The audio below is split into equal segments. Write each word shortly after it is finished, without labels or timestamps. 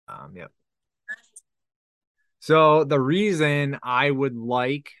Yep. So the reason I would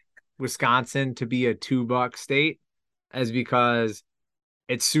like Wisconsin to be a $2 state is because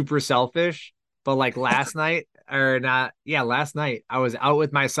it's super selfish. But like last night, or not, yeah, last night I was out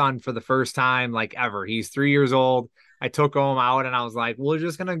with my son for the first time like ever. He's 3 years old. I took him out and I was like, we're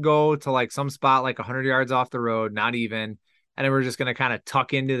just gonna go to like some spot like 100 yards off the road, not even. And then we're just gonna kind of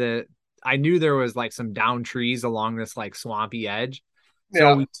tuck into the. I knew there was like some down trees along this like swampy edge.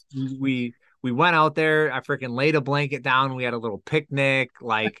 So Yeah. we we went out there. I freaking laid a blanket down. We had a little picnic.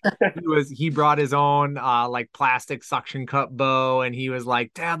 Like he brought his own like plastic suction cup bow and he was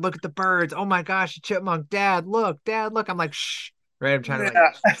like, Dad, look at the birds. Oh my gosh, a chipmunk. Dad, look. I'm like, shh. Right. I'm trying to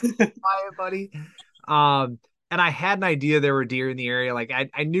like Yeah. quiet, buddy. Um, and I had an idea there were deer in the area. Like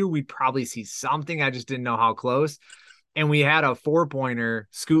I knew we'd probably see something. I just didn't know how close. And we had a 4-pointer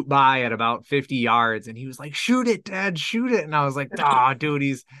scoot by at about 50 yards and he was like, shoot it, Dad, shoot it. And I was like, ah, dude,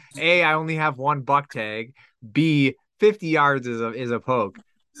 he's A, I only have one buck tag. B, 50 yards is a poke.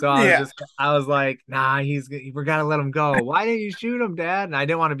 So Yeah. I was like, nah, we're gotta let him go. Why didn't you shoot him, Dad? And I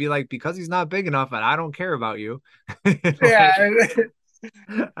didn't want to be like, because he's not big enough and I don't care about you. Yeah. Like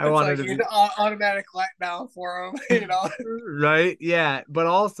I It's wanted like to you be automatic letdown for him, you know. right. Yeah. But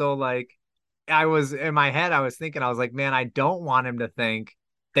also like I was in my head, I was thinking, I was like, man, I don't want him to think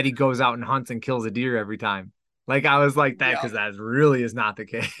that he goes out and hunts and kills a deer every time. Like I was like that Yeah. because that really is not the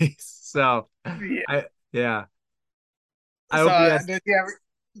case. So Yeah. I yeah. I So hope he has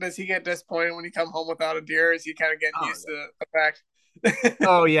does he get disappointed when you come home without a deer? Is he kind of getting oh used yeah. to the fact?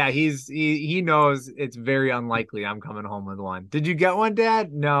 Oh yeah, he knows it's very unlikely I'm coming home with one. Did you get one,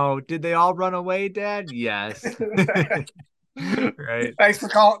 Dad? No. Did they all run away, Dad? Yes. Right. Thanks for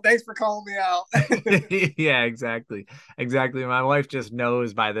calling me out. Yeah, exactly. Exactly. My wife just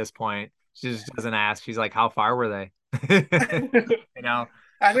knows by this point. She just doesn't ask. She's like, how far were they? You know?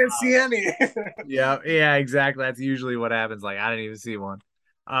 I didn't see Um, any. yeah, yeah, exactly. That's usually what happens. Like, I didn't even see one.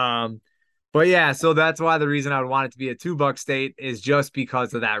 Um, but yeah, so that's why the reason I would want it to be a $2 state is just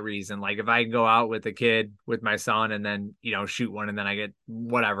because of that reason. Like, if I can go out with a kid, with my son, and then, shoot one, and then I get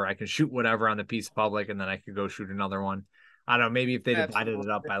whatever, I can shoot whatever on the piece of public, and then I could go shoot another one. I don't know, maybe if they divided it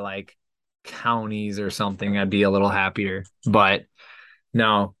up Absolutely. by like counties or something, I'd be a little happier. But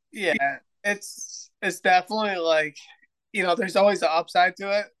no. Yeah, it's definitely like, there's always an upside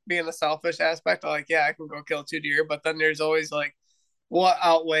to it, being the selfish aspect. Like, yeah, I can go kill 2 deer, but then there's always like what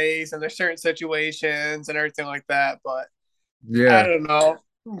outweighs, and there's certain situations and everything like that. But I Yeah. don't know.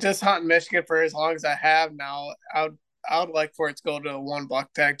 Just hunting Michigan for as long as I have now, I would like for it to go to a 1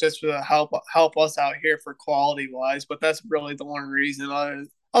 buck tag just for the help us out here for quality wise. But that's really the one reason.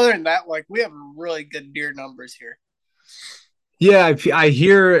 Other than that, like we have really good deer numbers here. Yeah, I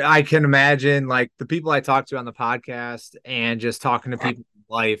hear, I can imagine like the people I talk to on the podcast and just talking to people in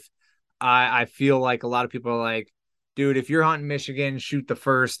life. I feel like a lot of people are like, dude, if you're hunting Michigan, shoot the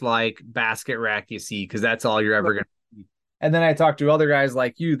first like basket rack you see because that's all you're ever gonna see. And then I talk to other guys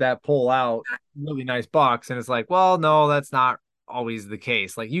like you that pull out really nice bucks, and it's like, well, no, that's not always the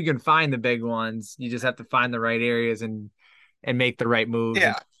case. Like you can find the big ones, you just have to find the right areas and make the right moves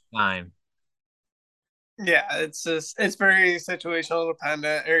and Yeah, time. yeah. It's very situational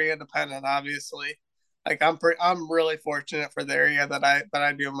dependent, area dependent, obviously. Like I'm really fortunate for the area that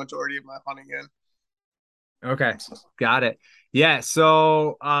I do a majority of my hunting in. Okay, got it. Yeah,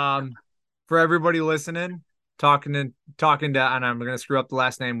 so for everybody listening, talking to, and I'm gonna screw up the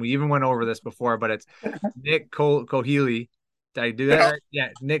last name. We even went over this before, but it's Nick Kohili. Did I do that Yeah, right? Yeah,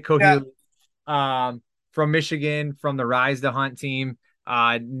 Nick yeah, Kohili, from Michigan, from the Rise to Hunt team.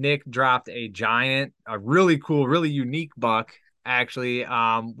 Nick dropped a really cool, really unique buck. Actually,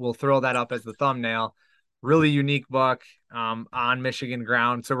 we'll throw that up as the thumbnail. Really unique buck, on Michigan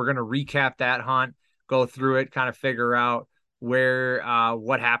ground. So we're gonna recap that hunt, go through it, kind of figure out where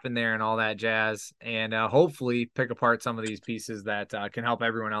what happened there and all that jazz, and hopefully pick apart some of these pieces that can help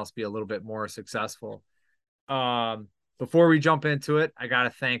everyone else be a little bit more successful. Before we jump into it, I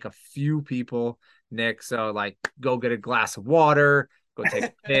gotta thank a few people, Nick. So like, go get a glass of water, go take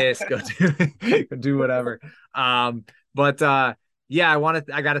a piss, go do go do whatever. But yeah,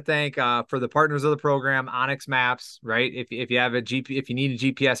 I gotta thank for the partners of the program, Onyx Maps, right? If you have a GP, if you need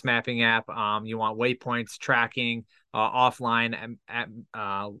a GPS mapping app, you want waypoints, tracking, offline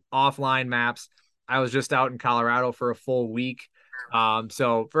maps. I was just out in Colorado for a full week.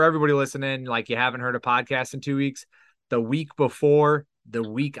 So for everybody listening, like you haven't heard a podcast in 2 weeks, the week before, the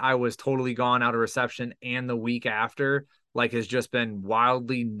week I was totally gone out of reception, and the week after, like has just been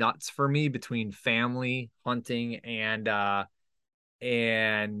wildly nuts for me between family hunting and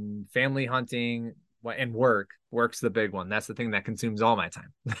family hunting, and work's the big one. That's the thing that consumes all my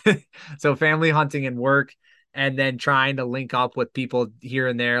time. So family, hunting, and work, and then trying to link up with people here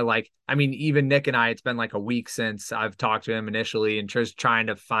and there. Like, I mean, even Nick and I, it's been like a week since I've talked to him initially, and just trying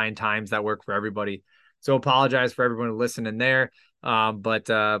to find times that work for everybody. So apologize for everyone listening there. But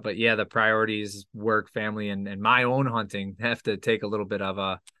yeah, the priorities, work, family, and my own hunting have to take a little bit of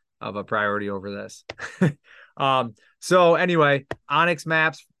a priority over this. So anyway, Onyx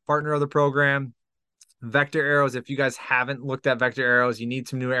Maps, partner of the program. Vector arrows. If you guys haven't looked at Vector arrows, you need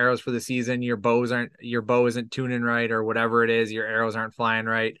some new arrows for the season. Your bow isn't tuning right, or whatever it is. Your arrows aren't flying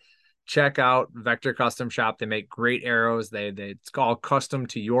right. Check out Vector Custom Shop. They make great arrows. It's all custom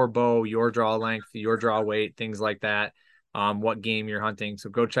to your bow, your draw length, your draw weight, things like that. What game you're hunting.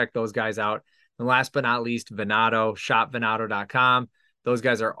 So go check those guys out. And last but not least, Venado, shopvenado.com. Those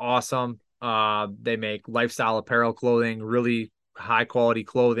guys are awesome. They make lifestyle apparel clothing, really high quality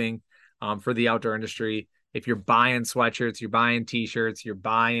clothing for the outdoor industry. If you're buying sweatshirts, you're buying t-shirts, you're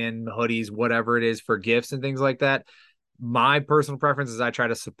buying hoodies, whatever it is for gifts and things like that, my personal preference is I try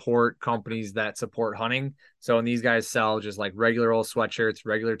to support companies that support hunting. So, and these guys sell just like regular old sweatshirts,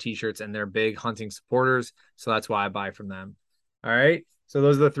 regular t-shirts, and they're big hunting supporters. So that's why I buy from them. All right. So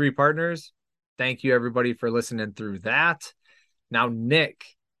those are the three partners. Thank you everybody for listening through that. Now, Nick,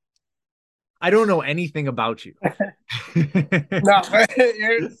 I don't know anything about you. No,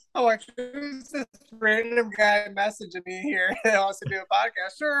 I'm like, who's this random guy messaging me here that wants to do a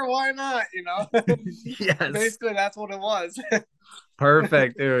podcast? Sure, why not? Yes. Basically, that's what it was.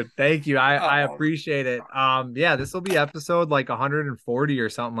 Perfect, dude. Thank you. I appreciate it. Yeah, this will be episode like 140 or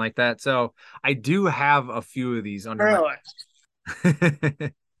something like that. So I do have a few of these under really?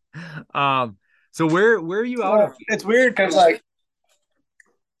 So where are you out of? It's weird because like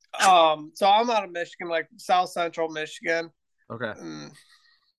so I'm out of Michigan, like South Central Michigan. Okay.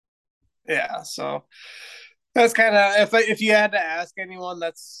 Yeah, so that's kind of if you had to ask anyone,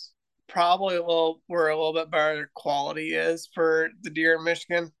 that's probably where a little bit better quality is for the deer in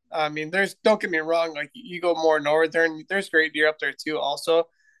Michigan. I mean, don't get me wrong, like you go more northern, there's great deer up there too. Also,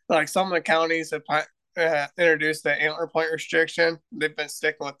 like some of the counties have introduced the antler point restriction. They've been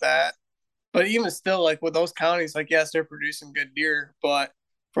sticking with that, but even still, like with those counties, like yes, they're producing good deer, but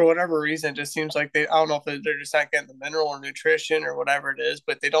for whatever reason, it just seems like I don't know if they're just not getting the mineral or nutrition or whatever it is,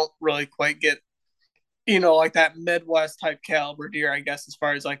 but they don't really quite get, like that Midwest type caliber deer, I guess, as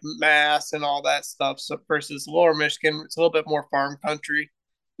far as like mass and all that stuff. So versus lower Michigan, it's a little bit more farm country.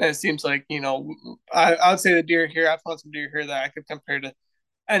 And it seems like, I would say the deer here, I've found some deer here that I could compare to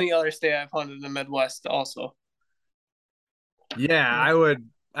any other state I've hunted in the Midwest also. Yeah, I would.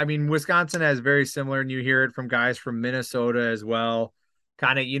 I mean, Wisconsin has very similar, and you hear it from guys from Minnesota as well.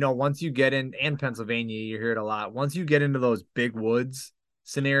 Kind of, once you get in, and Pennsylvania, you hear it a lot. Once you get into those big woods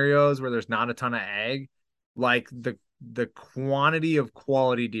scenarios where there's not a ton of ag, like the quantity of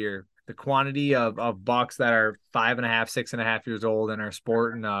quality deer, the quantity of bucks that are 5.5, 6.5 years old and are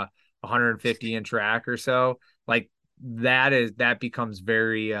sporting a 150-inch rack or so, like that becomes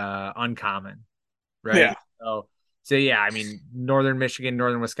very uncommon, right? Yeah. So yeah, I mean, northern Michigan,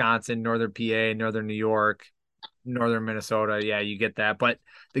 northern Wisconsin, northern PA, northern New York, northern Minnesota, yeah, you get that. But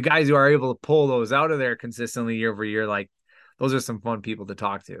the guys who are able to pull those out of there consistently year over year, like those are some fun people to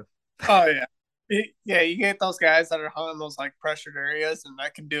talk to. Oh yeah. Yeah, you get those guys that are hunting those like pressured areas and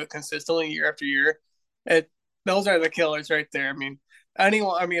that can do it consistently year after year. Those are the killers right there. I mean,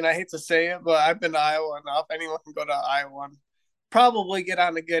 I hate to say it, but I've been to Iowa enough. Anyone can go to Iowa and probably get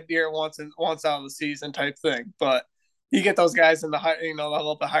on a good deer once out of the season type thing. But you get those guys in the a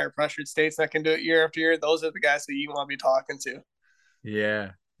little bit higher pressured states that can do it year after year. Those are the guys that you want to be talking to.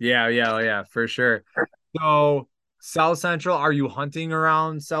 Yeah, for sure. So South Central, are you hunting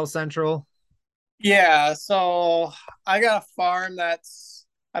around South Central? Yeah, so I got a farm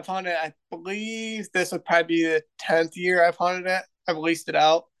I've hunted. I believe this would probably be the 10th year I've hunted it. I've leased it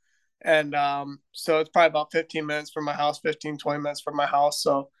out, and so it's probably about 15 minutes from my house, 15-20 minutes from my house.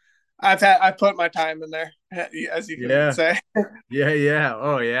 So I put my time in there, as you can say. Yeah.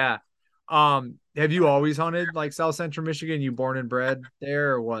 Oh yeah. Have you always hunted like South Central Michigan? You born and bred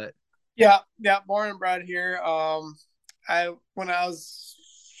there or what? Yeah, born and bred here. When I was,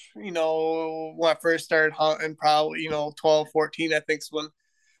 when I first started hunting, probably 12, 14, I think is when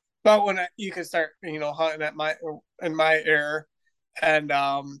you could start hunting in my era, and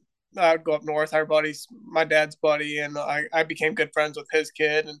I would go up north. Our buddies, my dad's buddy, and I became good friends with his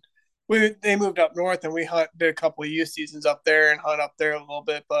kid, and they moved up north, and we did a couple of youth seasons up there and hunt up there a little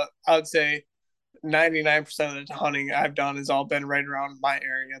bit. But I would say 99% of the hunting I've done has all been right around my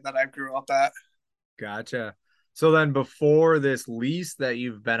area that I grew up at. Gotcha. So then before this lease that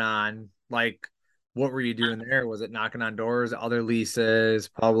you've been on, like what were you doing there? Was it knocking on doors, other leases,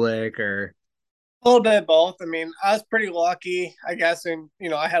 public, or? A little bit of both. I mean, I was pretty lucky, I guess, and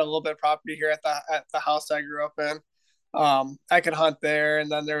I had a little bit of property here at the house I grew up in. I could hunt there,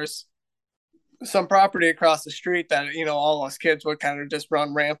 and then there was some property across the street that all us kids would kind of just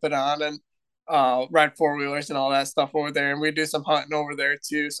run rampant on and ride four wheelers and all that stuff over there, and we do some hunting over there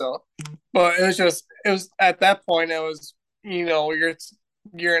too. So, but it was at that point it was your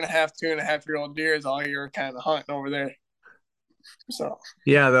year and a half, 2.5 year old deer is all you're kind of hunting over there. So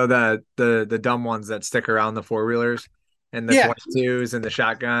Yeah, though the dumb ones that stick around the four wheelers and the yeah, 22s and the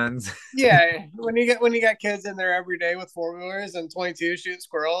shotguns. yeah. When you got kids in there every day with four wheelers and 22 shooting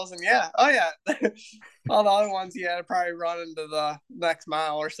squirrels, and yeah, oh yeah, all the other ones you had to probably run into the next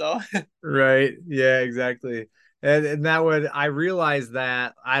mile or so. Right. Yeah, exactly. And that would I realized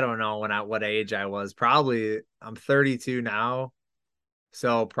that I don't know when at what age I was. Probably I'm 32 now.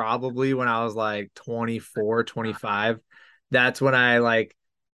 So probably when I was like 24, 25, that's when I like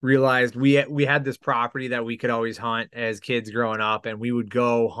realized we had this property that we could always hunt as kids growing up, and we would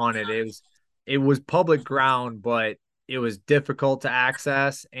go hunt it. It was public ground, but it was difficult to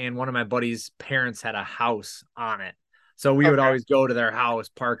access, and one of my buddy's parents had a house on it. So we would Okay. always go to their house,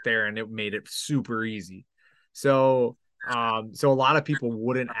 park there, and it made it super easy. So so a lot of people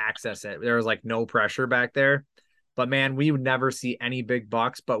wouldn't access it. There was like no pressure back there. But man, we would never see any big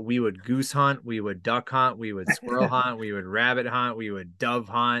bucks, but we would goose hunt, we would duck hunt, we would squirrel hunt, we would rabbit hunt, we would dove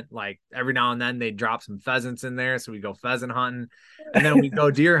hunt. Like every now and then they'd drop some pheasants in there. So we go pheasant hunting. And then we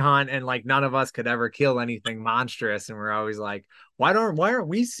go deer hunt, and like none of us could ever kill anything monstrous. And we're always like, why aren't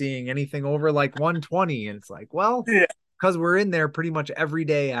we seeing anything over like 120? And it's like, well, Yeah. because we're in there pretty much every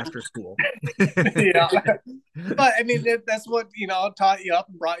day after school. Yeah. But I mean, that's what taught you up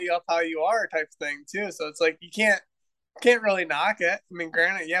and brought you up how you are type thing too. So it's like you can't really knock it. I mean,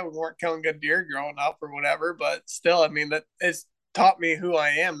 granted, yeah, we weren't killing good deer growing up or whatever, but still, I mean, that it's taught me who I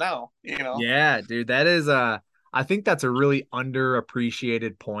am now. Yeah, dude, that is I think that's a really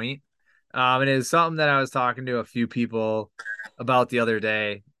underappreciated point. And it is something that I was talking to a few people about the other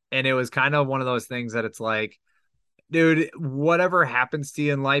day, and it was kind of one of those things that it's like, dude, whatever happens to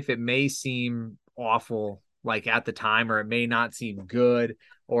you in life, it may seem awful like at the time, or it may not seem good,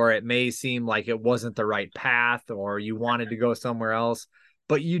 or it may seem like it wasn't the right path, or you wanted to go somewhere else,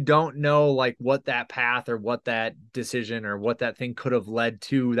 but you don't know like what that path or what that decision or what that thing could have led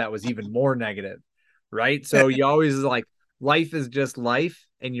to that was even more negative. Right. So you always like life is just life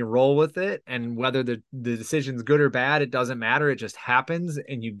and you roll with it. And whether the decision's good or bad, it doesn't matter. It just happens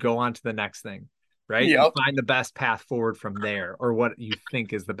and you go on to the next thing, right? You Yep. find the best path forward from there, or what you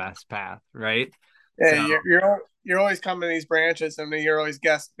think is the best path, right? Yeah, So you're always coming to these branches, and then you're always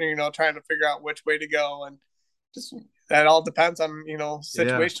guessing, trying to figure out which way to go, and just that all depends on yeah.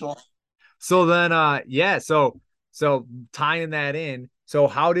 situational. So then yeah, so tying that in, so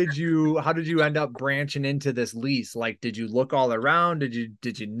how did you end up branching into this lease? Like did you look all around?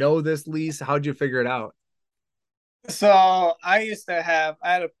 Did you know this lease? How'd you figure it out? So I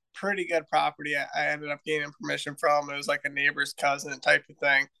had a pretty good property. I ended up gaining permission from. It was like a neighbor's cousin type of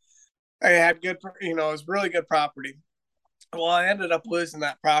thing. I had good, it was really good property. Well, I ended up losing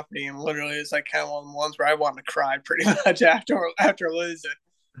that property, and literally it's like kind of one of the ones where I wanted to cry pretty much after losing.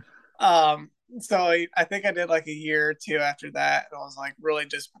 Um, so I think I did like a year or two after that, and I was like really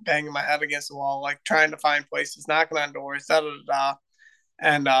just banging my head against the wall, like trying to find places, knocking on doors, da da da.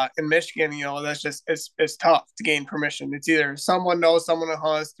 And in Michigan, that's just it's tough to gain permission. It's either someone knows someone who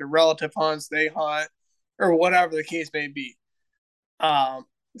hunts, their relative hunts, they hunt, or whatever the case may be. Um,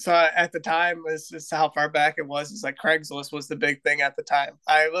 so at the time, this is how far back it was. It's like Craigslist was the big thing at the time.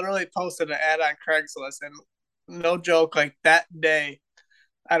 I literally posted an ad on Craigslist, and no joke, like that day,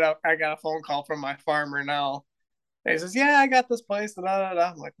 I got a phone call from my farmer now. And he says, "Yeah, I got this place." Da, da,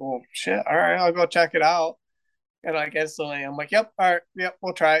 da. I'm like, "Well, shit. All right, I'll go check it out." And like instantly, I'm like, "Yep, all right, yep,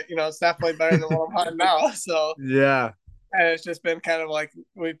 we'll try it." It's definitely better than what I'm hunting now. So, Yeah. and it's just been kind of like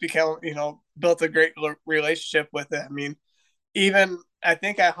we've become, built a great relationship with it. I mean, even I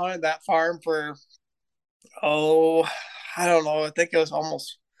think I hunted that farm for oh, I don't know. I think it was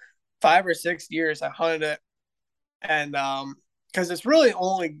almost 5 or 6 years. I hunted it, and because it's really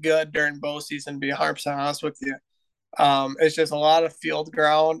only good during bow season. To be 100% honest with you, it's just a lot of field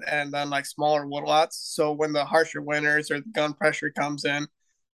ground and then like smaller woodlots. So when the harsher winters or the gun pressure comes in,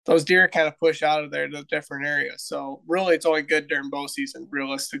 those deer kind of push out of there to different areas. So really, it's only good during bow season,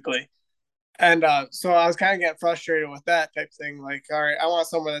 realistically. And so I was kind of getting frustrated with that type of thing. Like, all right, I want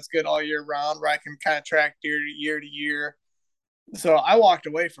somewhere that's good all year round where I can kind of track deer to year to year. So I walked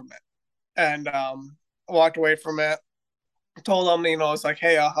away from it and walked away from it. told him, it's like,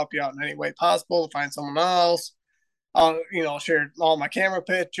 hey, I'll help you out in any way possible to find someone else. I'll, share all my camera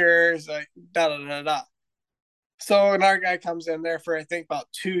pictures, like da da da da. So another guy comes in there for I think about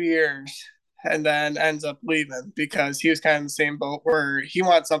 2 years and then ends up leaving because he was kind of in the same boat where he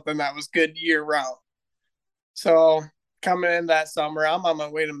wants something that was good year round. So coming in that summer, I'm on my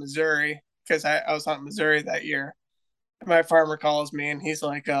way to Missouri because I was on Missouri that year. And my farmer calls me and he's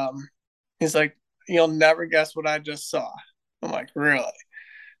like, you'll never guess what I just saw. I'm like, really?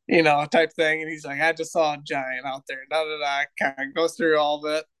 Type thing. And he's like, I just saw a giant out there. Da da da. Kind of goes through all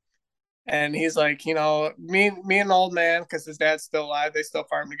of it. And he's like, me and the old man, because his dad's still alive, they still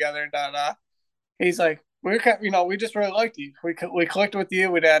farm together. Da da. He's like, we just really liked you. We clicked with you.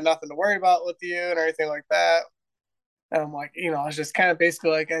 We had nothing to worry about with you and everything like that. And I'm like, it's just kind of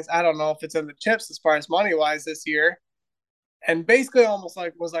basically like, guys, I don't know if it's in the chips as far as money wise this year. And basically almost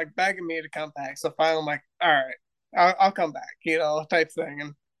like was like begging me to come back. So finally, I'm like, all right, I'll come back, type thing.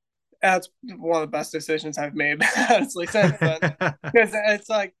 And that's one of the best decisions I've made, honestly, since then. Because it's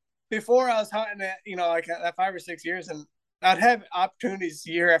like before I was hunting it, like at 5 or 6 years, and I'd have opportunities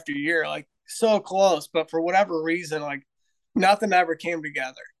year after year, like so close, but for whatever reason, like nothing ever came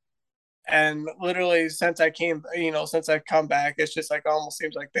together. And literally since I've come back, it's just like almost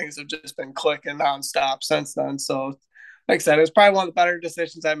seems like things have just been clicking nonstop since then. So like I said, it's probably one of the better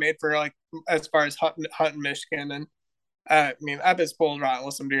decisions I made for like as far as hunting Michigan. And I mean, I've been spoiled rotten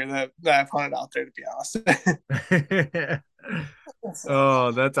with some deer that I've hunted out there, to be honest. So,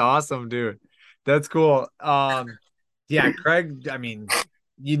 Oh, that's awesome, dude. That's cool. Yeah, Craig, I mean,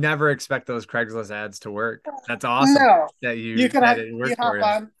 you never expect those Craigslist ads to work. That's awesome no, that it you worked for hop you.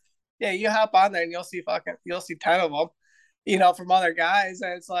 on, yeah, you hop on there and you'll see 10 of them, from other guys,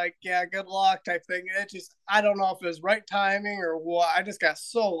 and it's like, yeah, good luck type thing. It just I don't know if it was right timing or what. I just got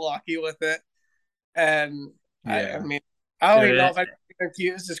so lucky with it, and I Yeah. mean, I don't even know Dude, if I can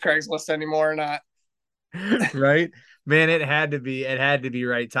use this Craigslist anymore or not. right? Man, it had to be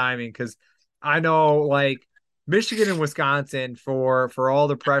right timing because I know like Michigan and Wisconsin for all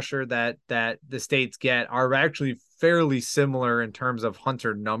the pressure that the states get are actually fairly similar in terms of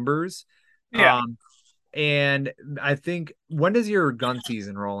hunter numbers. Yeah, Um, and I think when does your gun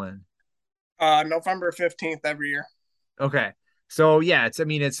season roll in? November 15th every year. Okay. So yeah,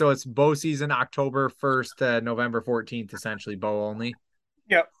 it's bow season October 1st to November 14th, essentially bow only.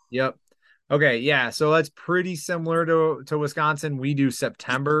 Yep. Yep. Okay, yeah. So that's pretty similar to Wisconsin. We do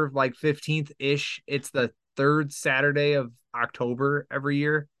September like 15th ish. It's the third Saturday of October every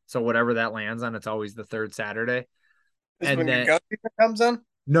year. So whatever that lands on, it's always the third Saturday. Is And when your then gun season comes in.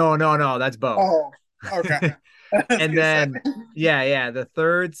 no, that's bow. Oh, okay. I was And gonna say. then yeah, the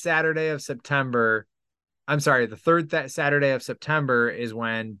third Saturday of September. I'm sorry, the third Saturday of September is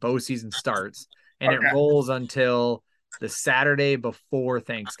when bow season starts, and it Okay. rolls until the Saturday before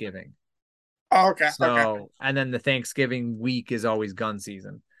Thanksgiving. Oh, okay. Okay. So, and then the Thanksgiving week is always gun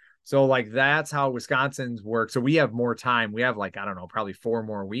season. So, like, that's how Wisconsin's work. So, we have more time. We have, like, I don't know, probably 4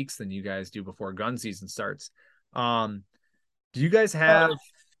 more weeks than you guys do before gun season starts. Um, do you guys Uh, have,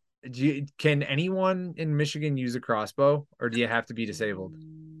 can anyone in Michigan use a crossbow or do you have to be disabled?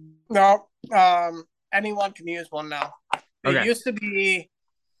 no. Anyone can use one now. It Okay. used to be.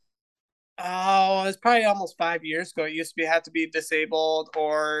 Oh, it's probably almost 5 years ago. It used to be had to be disabled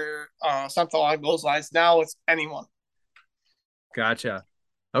or something along those lines. Now it's anyone. Gotcha.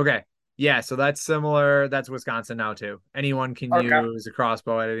 Okay. Yeah. So that's similar. That's Wisconsin now, too. Anyone can Okay. use a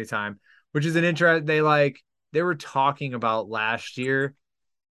crossbow at any time, which is an interest. They were talking about last year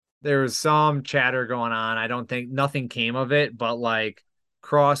there was some chatter going on. I don't think nothing came of it, but like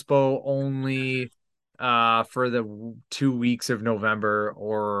crossbow only for the 2 weeks of November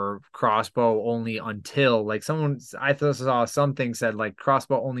or crossbow only until like someone I saw something said like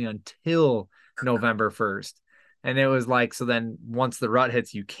crossbow only until November 1st. And it was like so then once the rut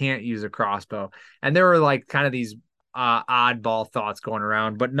hits, you can't use a crossbow. And there were like kind of these oddball thoughts going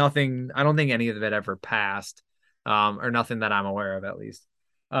around, but nothing, I don't think any of it ever passed. Or nothing that I'm aware of at least.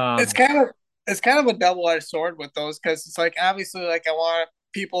 It's Um, kind of it's kind of a double edged sword with those because it's like obviously like I want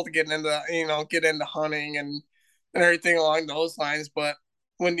people to get into hunting and everything along those lines, but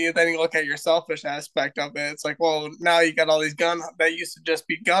when you look at your selfish aspect of it, it's like, well, now you got all these gun that used to just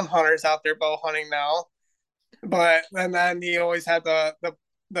be gun hunters out there bow hunting now. But and then he always had the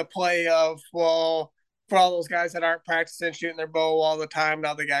play of, well, for all those guys that aren't practicing shooting their bow all the time,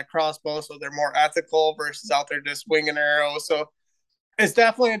 now they got crossbows, so they're more ethical versus out there just winging arrows. So it's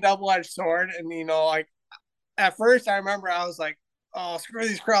definitely a double edged sword. And like at first I remember I was like, oh, screw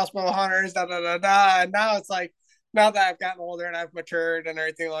these crossbow hunters, da da da da. And now it's like now that I've gotten older and I've matured and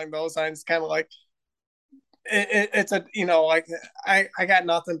everything along those lines, it's kind of like it's a, you know, like I got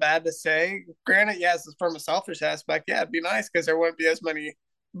nothing bad to say. Granted, yes, from a selfish aspect, yeah, it'd be nice because there wouldn't be as many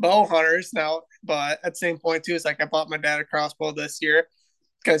bow hunters now. But at the same point too, it's like I bought my dad a crossbow this year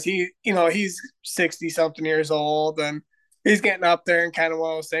because he, you know, he's 60 something years old and he's getting up there and kind of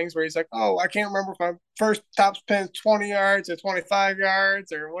one of those things where he's like, oh, I can't remember if my first top spin 20 yards or 25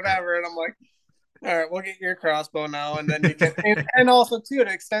 yards or whatever. And I'm like, all right, we'll get your crossbow now, and then you can. And also too, it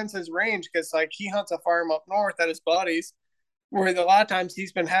extends his range because like he hunts a farm up north at his buddies, where a lot of times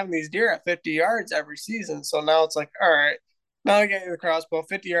he's been having these deer at 50 yards every season. So now it's like, all right, now I get you the crossbow.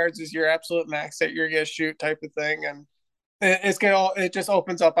 50 yards is your absolute max that you're gonna shoot type of thing, and it just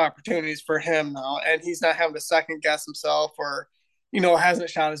opens up opportunities for him now, and he's not having to second guess himself or, you know, hasn't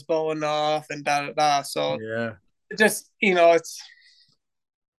shot his bow enough and da da da. So Yeah. it just, you know, it's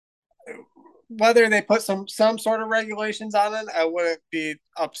whether they put some sort of regulations on it, I wouldn't be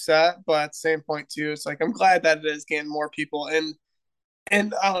upset. But at the same point too, it's like I'm glad that it is getting more people in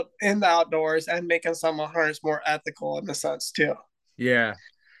the outdoors and making some hunters more ethical in the sense too. Yeah.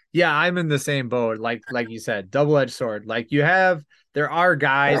 Yeah, I'm in the same boat. Like you said, double-edged sword. Like there are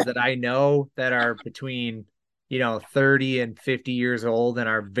guys that I know that are between, 30 and 50 years old and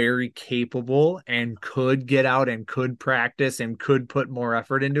are very capable and could get out and could practice and could put more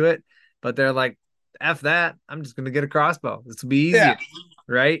effort into it. But they're like, F that. I'm just gonna get a crossbow. This will be Yeah, easier.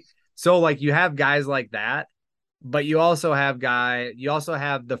 Right. So like you have guys like that, but you also have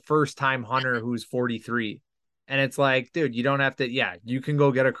the first time hunter who's 43. And it's like, dude, you don't have to, yeah, you can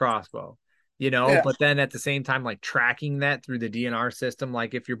go get a crossbow, yeah, but then at the same time, like tracking that through the DNR system,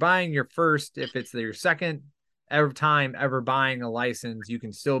 like if you're buying if it's your second ever time ever buying a license, you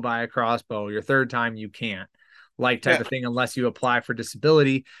can still buy a crossbow. Your third time, you can't, like type yeah, of thing, unless you apply for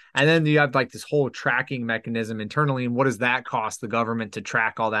disability. And then you have like this whole tracking mechanism internally. And what does that cost the government to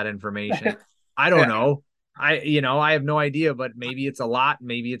track all that information? I don't yeah, know. I have no idea, but maybe it's a lot,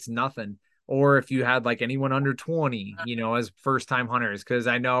 maybe it's nothing. Or if you had like anyone under 20, as first time hunters. Cause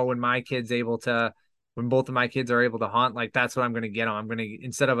I know when both of my kids are able to hunt, like that's what I'm going to get them. I'm going to,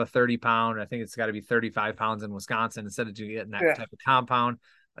 instead of a 30 pound, I think it's got to be 35 pounds in Wisconsin. Instead of getting that yeah, type of compound,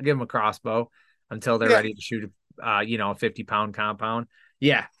 I'll give them a crossbow until they're yeah, ready to shoot, a 50-pound compound.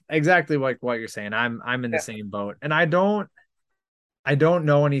 Yeah, exactly like what you're saying. I'm in the yeah. same boat. And I don't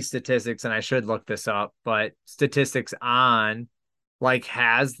know any statistics, and I should look this up, but statistics on like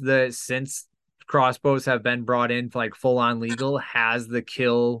since crossbows have been brought in like full on legal, has the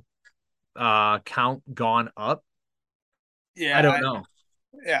kill count gone up? I don't Yeah, know.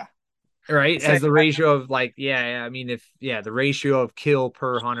 yeah. Right? Same. Has the ratio of like, yeah, I mean, the ratio of kill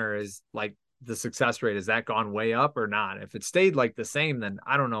per hunter is like the success rate, has that gone way up or not? If it stayed like the same, then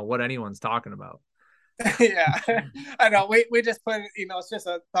I don't know what anyone's talking about. Yeah, I know. We just put, you know, it's just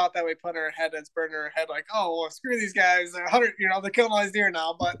a thought that we put in our head that's burning our head, like, oh, well, screw these guys. They're 100, you know, they're killing all these deer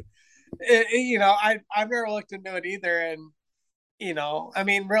now. But you know, I've never looked into it either, and you know, I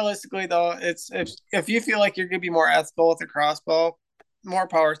mean, realistically though, it's if you feel like you're gonna be more ethical with a crossbow, more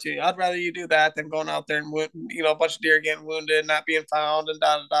power to you. I'd rather you do that than going out there and you know, a bunch of deer getting wounded, not being found, and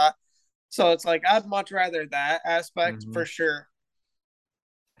da da da. So it's like I'd much rather that aspect Mhm. for sure.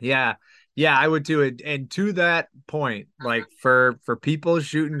 Yeah. Yeah, I would too. And to that point, like for people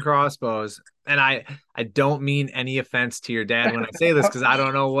shooting crossbows, and I don't mean any offense to your dad when I say this because I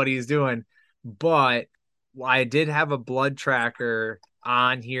don't know what he's doing, but I did have a blood tracker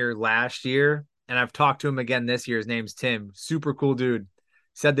on here last year, and I've talked to him again this year. His name's Tim. Super cool dude.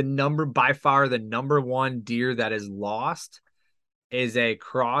 Said by far the number one deer that is lost is a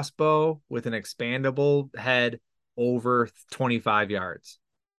crossbow with an expandable head over 25 yards.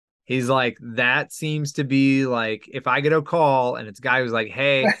 He's like, that seems to be like, if I get a call and it's a guy who's like,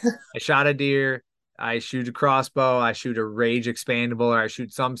 hey, I shot a deer, I shoot a crossbow, I shoot a rage expandable, or I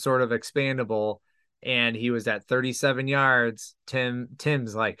shoot some sort of expandable, and he was at 37 yards.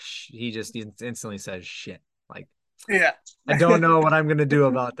 Tim's like, he just instantly says shit. Like, Yeah. I don't know what I'm gonna do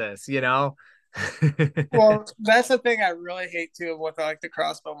about this. Well, that's the thing I really hate too with like the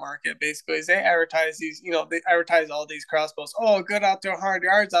crossbow market. Basically, is they advertise these, you know, they advertise all these crossbows. Oh, good out to 100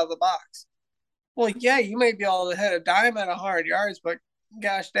 yards out of the box. Well, yeah, you may be able to hit a dime at 100 yards, but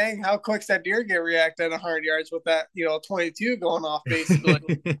gosh dang, how quick's that deer get react at 100 yards with that, you know, 22 going off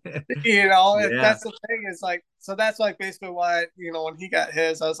basically. You know, Yeah. that's the thing is like, so that's like basically why, you know, when he got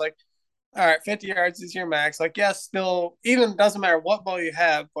his, I was like, all right, 50 yards is your max. Like, yes, still, even doesn't matter what bow you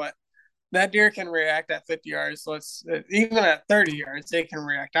have, but that deer can react at 50 yards. So it's even at 30 yards, they can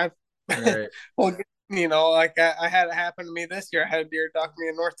react. I've, Right. well, you know, like I had it happen to me this year. I had a deer duck me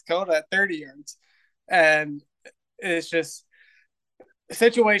in North Dakota at 30 yards. And it's just,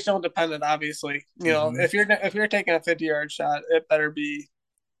 situational dependent, obviously. Hmm. If you're taking a 50-yard shot, it better be,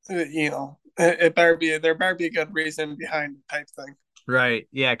 it better be, there better be a good reason behind it type thing. Right.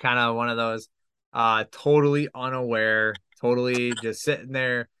 Yeah, kind of one of those totally unaware, totally just sitting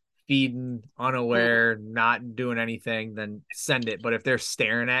there feeding, unaware, not doing anything, then send it. But if they're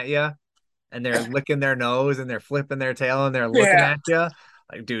staring at you and they're licking their nose and they're flipping their tail and they're looking Yeah, at you,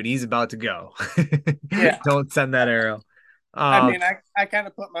 like, dude, he's about to go. yeah. Don't send that arrow. I Um, mean, I kind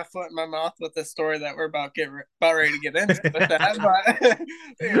of put my foot in my mouth with the story that we're about ready to get into with that, but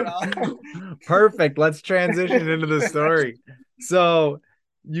you know, Perfect. Let's transition into the story. So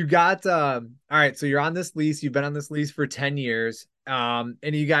you got all right, so you're on this lease. You've been on this lease for 10 years. And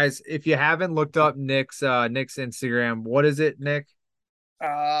you guys, if you haven't looked up Nick's Instagram, what is it, Nick?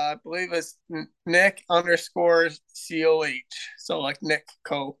 I believe it's Nick underscore COH. So like Nick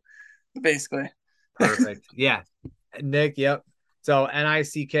Co, basically. Perfect. Yeah. Nick, yep. So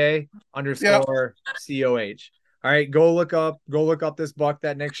NICK Yep. underscore COH. All right, go look up this buck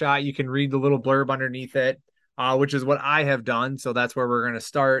that Nick shot. You can read the little blurb underneath it, which is what I have done. So that's where we're gonna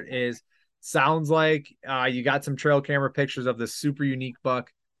start. Is sounds like you got some trail camera pictures of this super unique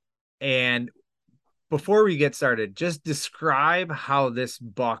buck. And before we get started, just describe how this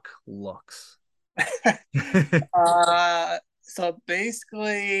buck looks. So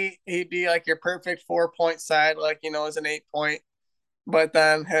basically, he'd be like your perfect 4 point side, like as an 8 point, but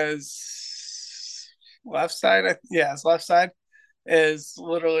then his left side, yeah, his left side is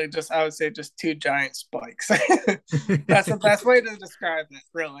literally just, I would say, just two giant spikes. That's the best way to describe it,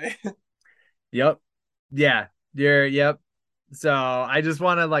 really. Yep. Yeah. Yep. So I just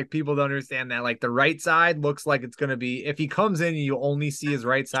want to like people to understand that like the right side looks like it's gonna be if he comes in and you only see his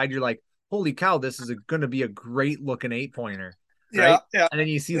right side, you're like, holy cow, this is gonna be a great looking 8 pointer, Yeah, right? yeah, And then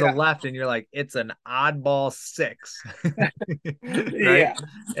you see the yeah, left and you're like, it's an oddball 6. Right? yeah.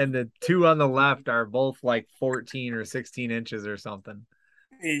 And the two on the left are both like 14 or 16 inches or something.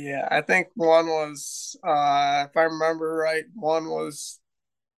 Yeah, I think one was, if I remember right, one was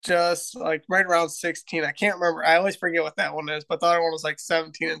just like right around 16. I can't remember. I always forget what that one is, but the other one was like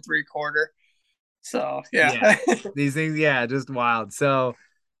 17 and 3/4. So yeah. Yeah. These things, yeah, just wild. So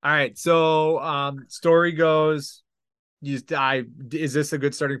all right. So story goes you I is this a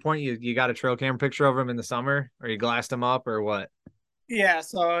good starting point? You got a trail cam picture of him in the summer, or you glassed him up, or what? Yeah,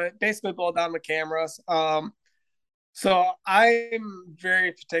 so it basically boiled down to cameras. So I'm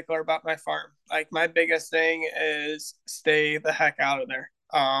very particular about my farm. Like my biggest thing is stay the heck out of there.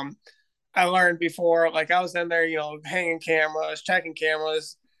 I learned before, like I was in there, hanging cameras, checking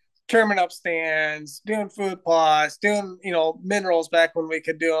cameras, trimming up stands, doing food plots, doing, minerals back when we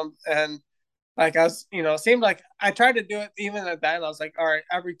could do them. And like I was, it seemed like I tried to do it even at that. I was like, all right,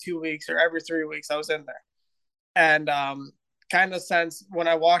 every 2 weeks or every 3 weeks I was in there. And kind of since when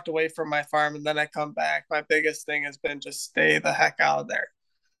I walked away from my farm and then I come back, my biggest thing has been just stay the heck out of there.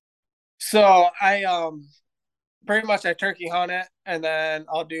 So I pretty much I turkey hunt it, and then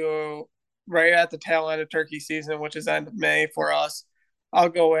I'll do right at the tail end of turkey season, which is end of May for us. I'll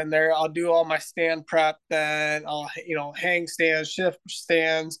go in there. I'll do all my stand prep. Then I'll hang stands, shift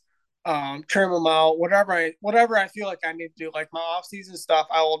stands, trim them out. Whatever I feel like I need to do, like my off season stuff,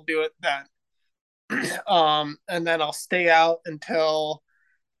 I will do it then. And then I'll stay out until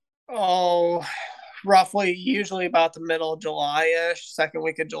oh roughly usually about the middle of July-ish. Second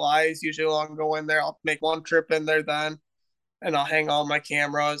week of July is usually when I'll go in there. I'll make one trip in there then, and I'll hang all my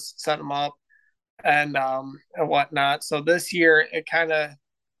cameras, set them up, and whatnot. So this year it kind of,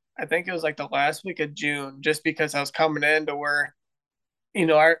 I think it was like the last week of June, just because I was coming in to where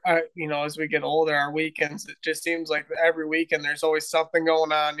as we get older, our weekends, it just seems like every weekend there's always something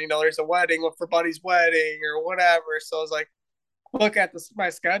going on. There's a wedding for buddy's wedding or whatever. So I was like, look at my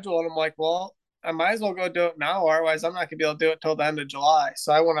schedule, and I'm like, well, I might as well go do it now. Otherwise, I'm not gonna be able to do it till the end of July.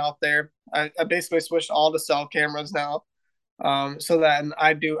 So I went out there. I basically switched all to cell cameras now, so that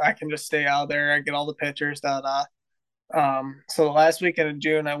I can just stay out there. I get all the pictures. So the last weekend of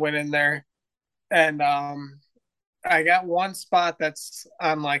June, I went in there, and I got one spot that's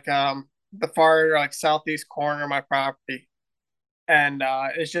on like the far like southeast corner of my property, and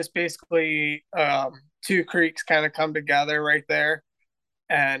it's just basically two creeks kind of come together right there,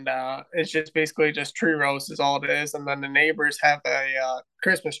 and it's just basically just tree rows is all it is, and then the neighbors have a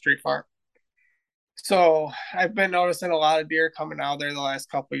Christmas tree farm. So I've been noticing a lot of deer coming out there the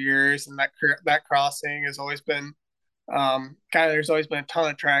last couple of years, and that crossing has always been kind of there's always been a ton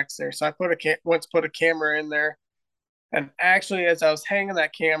of tracks there. So I once put a camera in there, and actually as I was hanging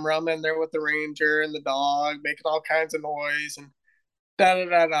that camera, I'm in there with the ranger and the dog making all kinds of noise and da da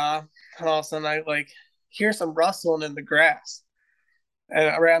da da, and all of a sudden I like hear some rustling in the grass. And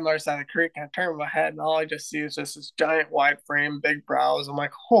I ran on the other side of the creek and I turned my head and all I just see is just this giant wide frame, big brows. I'm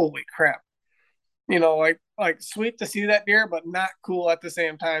like, holy crap. Like sweet to see that deer, but not cool at the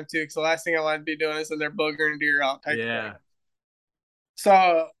same time too. Because the last thing I want to be doing is in there boogering deer out type of thing. Yeah.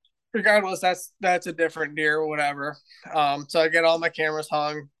 So regardless, that's a different deer or whatever. So I get all my cameras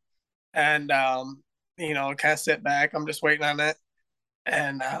hung and kind of sit back. I'm just waiting on it.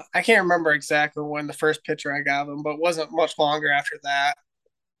 And I can't remember exactly when the first picture I got of him, but it wasn't much longer after that.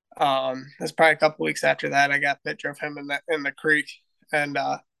 It's probably a couple weeks after that I got a picture of him in the creek. And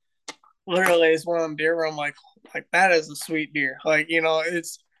literally it's one of them deer where I'm like that is a sweet deer. Like,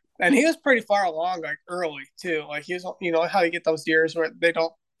 it's and he was pretty far along, like early too. Like he was, how you get those deers where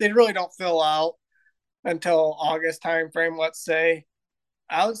they really don't fill out until August time frame, let's say.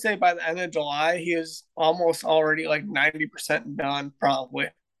 I would say by the end of July, he was almost already like 90% done, probably.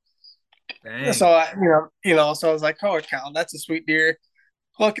 Dang. So so I was like, "Oh cow, that's a sweet deer."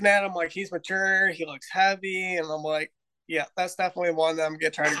 Looking at him, like he's mature, he looks heavy, and I'm like, "Yeah, that's definitely one that I'm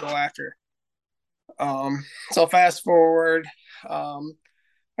gonna try to go after." So fast forward, like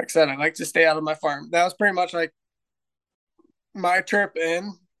I said, I like to stay out of my farm. That was pretty much like my trip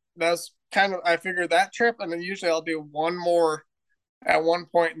in. That's kind of I figured that trip, and then usually I'll do one more at one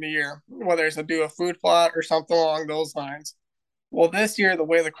point in the year, whether it's to do a food plot or something along those lines. Well, this year, the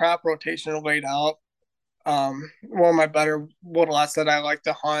way the crop rotation laid out, one of my better woodlots that I like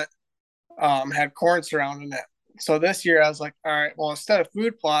to hunt had corn surrounding it. So this year, I was like, all right, well, instead of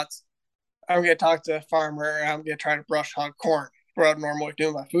food plots, I'm going to talk to a farmer and I'm going to try to brush hog corn where I'd normally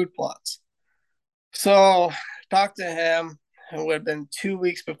do my food plots. So talked to him. It would have been 2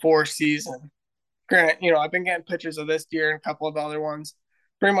 weeks before season. Granted, I've been getting pictures of this deer and a couple of other ones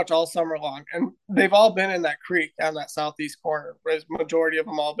pretty much all summer long. And they've all been in that creek on that southeast corner, whereas majority of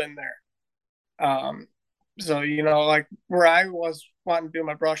them all been there. So, like where I was wanting to do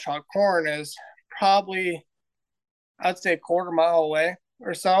my brush hog corn is probably, I'd say a quarter mile away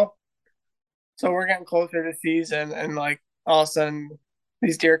or so. So we're getting closer to season and like all of a sudden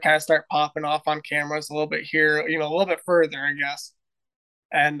these deer kind of start popping off on cameras a little bit here, a little bit further, I guess.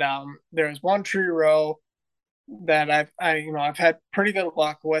 And there's one tree row that I've had pretty good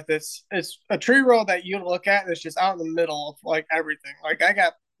luck with. It's a tree row that you look at that's just out in the middle of like everything. Like I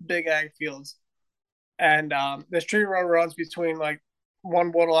got big ag fields, and this tree row runs between like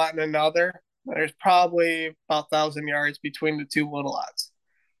one woodlot and another. There's probably about 1,000 yards between the two woodlots,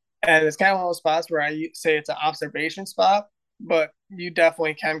 and it's kind of one of those spots where I say it's an observation spot, but you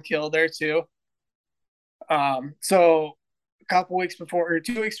definitely can kill there too. So a couple weeks before or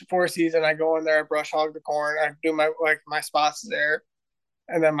 2 weeks before season, I go in there, I brush hog the corn, I do my spots there,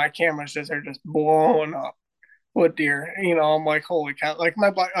 and then my cameras are just blowing up with deer. I'm like, holy cow! Like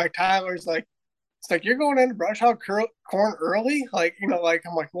like Tyler's like, it's like you're going in to brush hog corn early, like like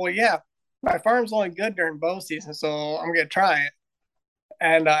I'm like, well, yeah, my farm's only good during bow season, so I'm gonna try it.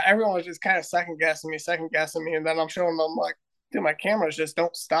 And everyone was just kind of second guessing me, and then I'm showing them like, dude, my cameras just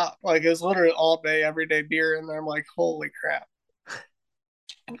don't stop. Like it's literally all day, every day deer, and I'm like, holy crap.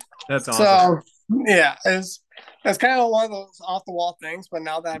 That's awesome. So yeah, it's kind of one of those off the wall things. But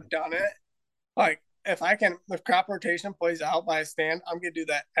now that I've done it, like if crop rotation plays out by a stand, I'm gonna do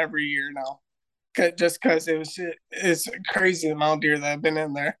that every year now. Just because it's crazy the amount of deer that have been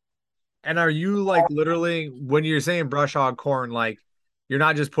in there. And are you like literally when you're saying brush hog corn, like you're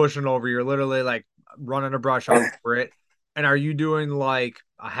not just pushing over, you're literally like running a brush hog for it. And are you doing like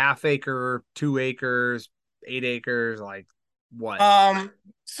a half acre, 2 acres, 8 acres, like what?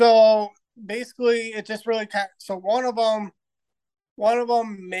 So basically, it just really so one of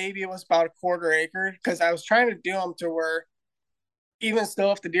them maybe it was about a quarter acre because I was trying to do them to where even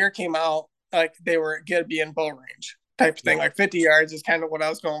still, if the deer came out, like they were gonna be in bow range type of thing. Yeah. Like 50 yards is kind of what I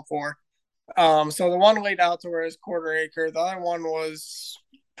was going for. So the one laid out to where it's quarter acre. The other one was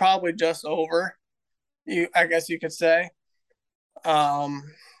probably just over. I guess you could say. Um,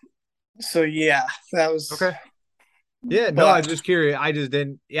 so yeah, that was. Okay. Yeah, no, I was But just curious. I just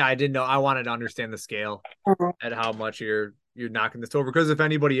didn't, yeah, I didn't know. I wanted to understand the scale at how much you're knocking this over. Because if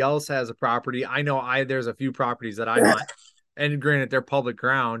anybody else has a property, I know there's a few properties that I hunt, and granted they're public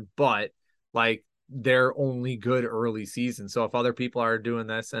ground, but like they're only good early season. So if other people are doing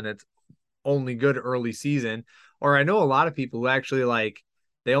this and it's only good early season, or I know a lot of people who actually like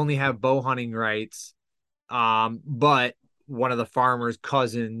they only have bow hunting rights, but one of the farmer's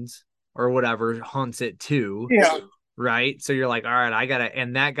cousins or whatever hunts it too, yeah, right? So you're like, all right, I gotta,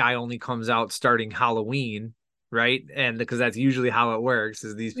 and that guy only comes out starting Halloween, right? And because that's usually how it works,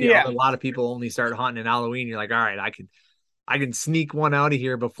 is these people, yeah, a lot of people only start hunting in Halloween. You're like, all right, I can sneak one out of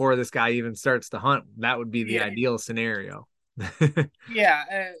here before this guy even starts to hunt. That would be the yeah. ideal scenario. Yeah,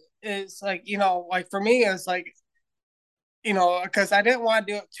 it's like, like for me, it's like, because I didn't want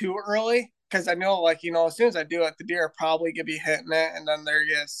to do it too early because I know, like, as soon as I do it, the deer are probably gonna be hitting it, and then they're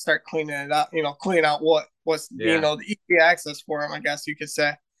gonna start cleaning it up, clean out what's Yeah. the easy access for them, I guess you could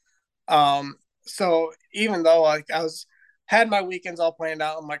say. Um, so even though like I was had my weekends all planned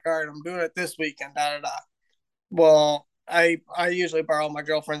out, I'm like, all right, I'm doing it this weekend, da da da. Well, I usually borrow my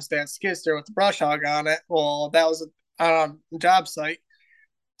girlfriend's dad's skid steer with the brush hog on it. Well, that was on a job site,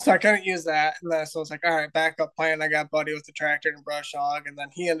 so I couldn't use that. And then so I was like, all right, backup plan. I got Buddy with the tractor and brush hog, and then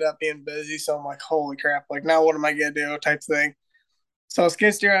he ended up being busy. So I'm like, holy crap! Like now, what am I gonna do? Type thing. So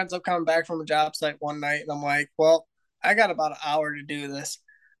skid steer ends up coming back from a job site one night, and I'm like, well, I got about an hour to do this.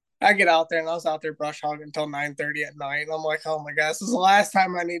 I get out there, and I was out there brush hogging until 9:30 at night. And I'm like, oh my gosh, this is the last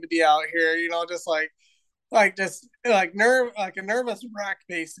time I need to be out here. Just just like like a nervous wreck,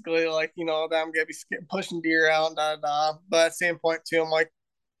 basically. Like that I'm gonna be pushing deer out, and da da. But at the same point too, I'm like,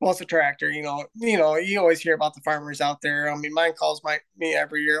 well, it's a tractor. You always hear about the farmers out there. I mean, mine calls me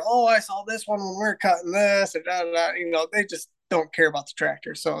every year. Oh, I saw this one when we are cutting this, and da da da. They just don't care about the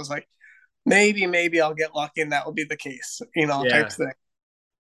tractor. So I was like, maybe I'll get lucky, and that will be the case. Type Yeah. thing.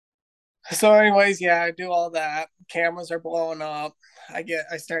 So, anyways, yeah, I do all that. Cameras are blowing up. I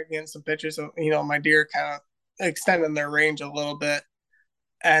start getting some pictures of my deer kind of extending their range a little bit,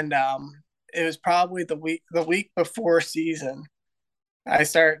 and it was probably the week before season. I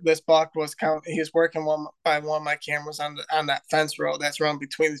start this buck was count. He was working one of my cameras on that fence row that's run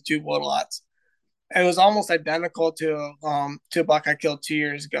between the two woodlots. It was almost identical to a buck I killed 2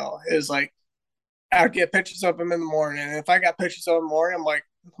 years ago. It was like I'd get pictures of him in the morning. And if I got pictures of him in the morning, I'm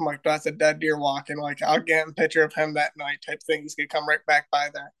like, that's a dead deer walking. Like I'll get a picture of him that night type thing. He's gonna come right back by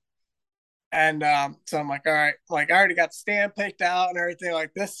there. And so I'm like, all right, like I already got the stand picked out and everything.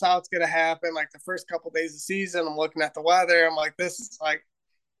 Like this is how it's gonna happen. Like the first couple of days of season, I'm looking at the weather. I'm like, this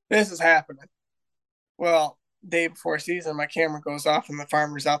is happening. Well, day before season, my camera goes off and the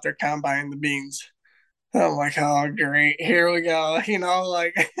farmer's out there combining the beans. And I'm like, oh great, here we go.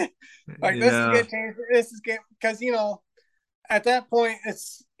 Like like this is Yeah. gonna change. This is getting because at that point,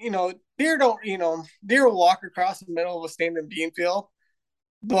 it's deer don't deer will walk across the middle of a standing bean field,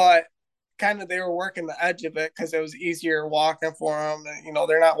 but kind of they were working the edge of it because it was easier walking for them. And,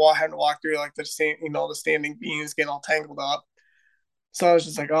 they're not having to walk through like the standing beans getting all tangled up. So I was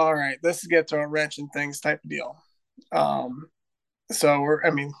just like, all right, this is get to a wrench and things type of deal. Um, so we're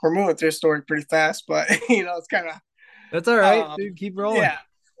moving through the story pretty fast, but it's kind of That's all right, um, dude. Keep rolling. yeah.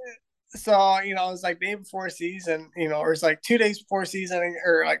 So it was like day before season, or it's like 2 days before season,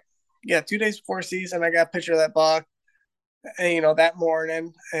 or like yeah, 2 days before season. I got a picture of that buck, and that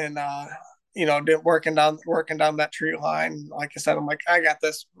morning, and working down that tree line. Like I said, I'm like, I got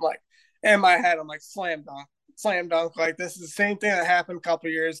this. Like in my head, I'm like, slam dunk, slam dunk. Like this is the same thing that happened a couple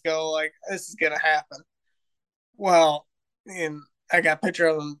of years ago. Like this is gonna happen. Well, and I got a picture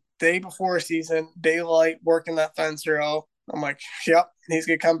of him day before season, daylight, working that fence row. I'm like, yep, he's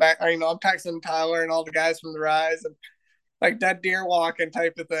gonna come back. I'm texting Tyler and all the guys from the Rise and like dead deer walking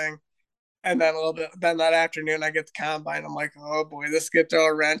type of thing. And then a little bit, then that afternoon, I get the combine. I'm like, oh boy, this gets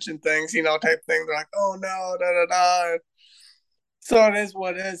a wrench and things, type thing. They're like, oh no, da da da. So it is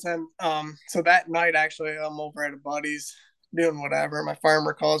what it is. And so that night, actually, I'm over at a buddy's doing whatever. My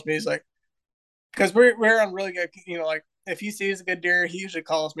farmer calls me. He's like, because we're on really good, like if he sees a good deer, he usually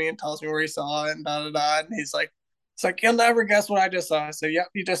calls me and tells me where he saw it and da da da. And he's like, it's like you'll never guess what I just saw. I said, yep,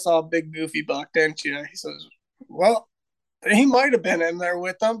 you just saw a big goofy buck, didn't you? He says, well, he might have been in there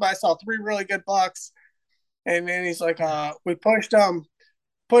with them, but I saw three really good bucks. And then he's like, we pushed them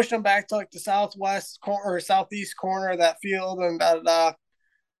back to like the southwest corner or southeast corner of that field, and da da da.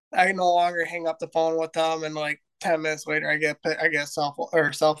 I no longer hang up the phone with them, and like 10 minutes later, I get a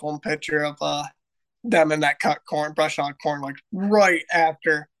cell phone picture of them in that cut corn, brush hog corn, like right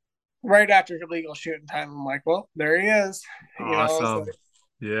after legal shooting time. I'm like, well, there he is. It's like, Awesome.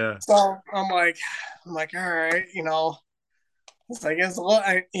 Yeah. so I'm like, all right, it's like it's a little.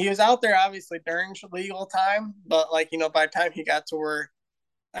 He was out there obviously during legal time, but like by the time he got to where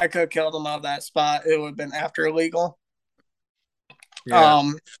I could have killed him out of that spot, it would have been after illegal. Yeah.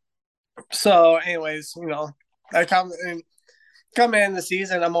 Um. So, anyways, I come in the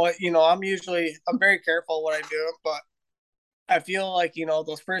season. I'm very careful what I do, but I feel like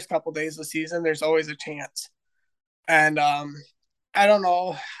those first couple days of the season, there's always a chance. And I don't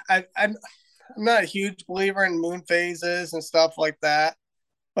know. I'm not a huge believer in moon phases and stuff like that,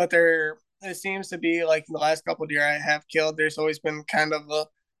 but it seems to be like in the last couple of deer I have killed. There's always been kind of a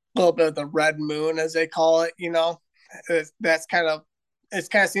little bit of the red moon, as they call it. That's kind of it.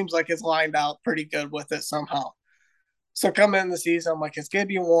 Kind of seems like it's lined out pretty good with it somehow. So coming in the season, I'm like, it's gonna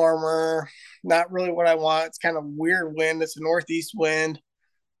be warmer. Not really what I want. It's kind of weird wind. It's a northeast wind,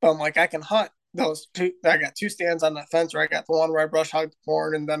 but I'm like, I can hunt those two. I got two stands on that fence where I got the one where I brush hog the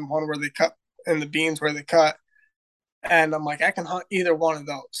corn, and then one where they cut and the beans where they cut. And I'm like, I can hunt either one of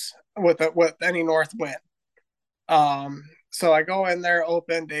those with any north wind. So I go in there,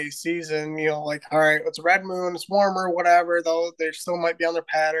 open day season, like, all right, it's a red moon, it's warmer, whatever, though they still might be on their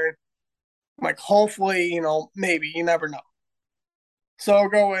pattern. I'm like, hopefully, maybe, you never know. So I'll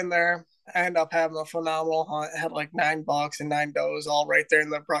go in there, I end up having a phenomenal hunt. I had like 9 bucks and 9 does all right there in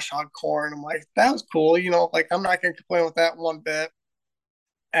the brush hog corn. I'm like, that was cool, like I'm not gonna complain with that one bit.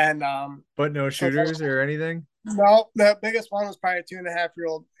 And But no so shooters or anything? no, the biggest one was probably a 2.5 year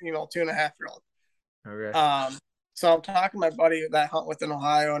old, 2.5 year old. Okay. So I'm talking to my buddy that I hunt with in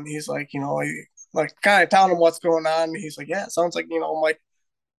Ohio, and he's like, like kind of telling him what's going on. And he's like, yeah, it sounds like, I'm like,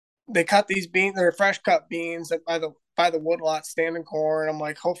 they cut these beans, they're fresh cut beans by the woodlot standing corn. I'm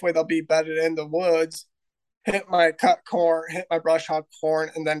like, hopefully they'll be bedded in the woods, hit my cut corn, hit my brush hog corn,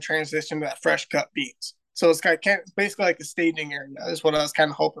 and then transition to that fresh cut beans. So it's kind of basically like a staging area is what I was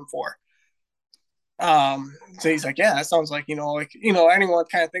kind of hoping for. So he's like, yeah, that sounds like, anyone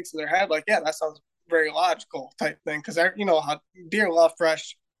kind of thinks in their head, like, yeah, that sounds very logical type thing. Cause how deer love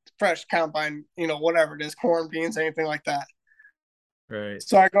fresh combine, whatever it is, corn, beans, anything like that. Right.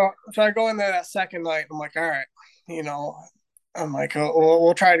 So I go in there that second night. I'm like, all right, you know, I'm like, oh,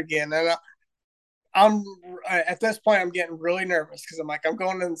 we'll try it again. And I'm at this point, I'm getting really nervous because I'm like, I'm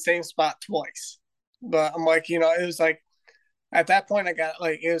going in the same spot twice. But I'm like, it was like at that point, I got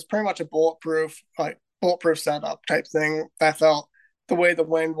like it was pretty much a bulletproof setup type thing. I felt the way the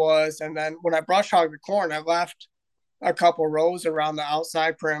wind was, and then when I brush hogged the corn, I left a couple rows around the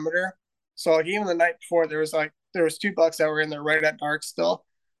outside perimeter. So like even the night before, there was 2 bucks that were in there right at dark still.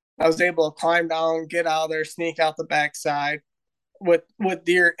 I was able to climb down, get out of there, sneak out the backside with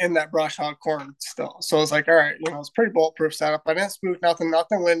deer in that brush hog corn still. So it's like, all right, it's pretty bulletproof setup. I didn't spook nothing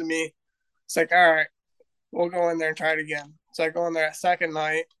winded me. It's like, all right, we'll go in there and try it again. So I go in there that second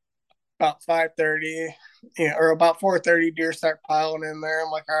night, about 5:30, or about 4:30, deer start piling in there.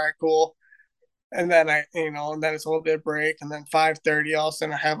 I'm like, all right, cool. And then and then it's a little bit of break, and then 5:30, all of a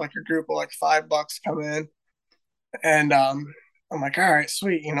sudden I have like a group of like 5 bucks come in, and I'm like, all right,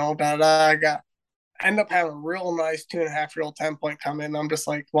 sweet, I end up having a real nice 2.5 year old 10 point come in. I'm just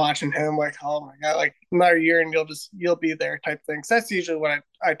like watching him, like, oh my god, like another year and you'll be there type thing. So that's usually what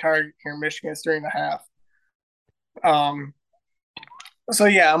I target here in Michigan is 3.5. So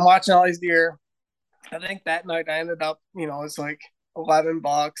yeah, I'm watching all these deer. I think that night I ended up, it's like 11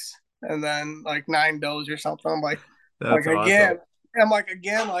 bucks and then like 9 does or something. I'm That's awesome. again, I'm like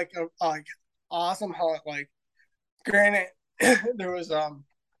again like awesome hunt. Like granted, there was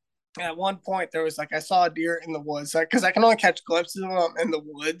at one point there was like I saw a deer in the woods because I can only catch glimpses of them in the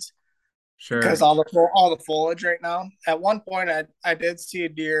woods because Sure. all the foliage right now. At one point I did see a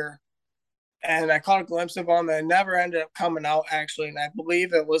deer and I caught a glimpse of him and never ended up coming out actually. And I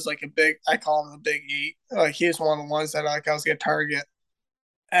believe it was like I call him the big eight. Like he's one of the ones that like I was gonna target.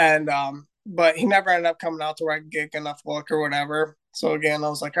 And but he never ended up coming out to where I could get enough look or whatever. So again, I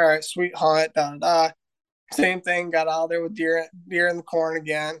was like, all right, sweet hunt, da da da. Same thing, got out there with deer in the corn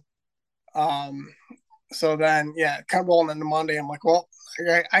again. Um so then yeah, kind of rolling into Monday, I'm like, well,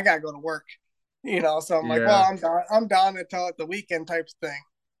 I gotta go to work. So I'm like, well, Yeah. I'm done until the weekend type thing.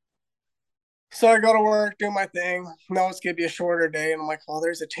 So I go to work, do my thing. No, it's gonna be a shorter day, and I'm like, well,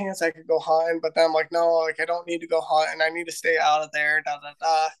 there's a chance I could go hunting, but then I'm like, no, like I don't need to go hunt, and I need to stay out of there. Da da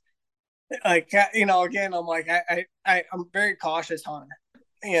da. Like again, I'm like, I'm very cautious hunter,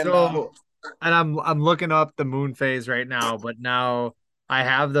 and So, and I'm looking up the moon phase right now, but now I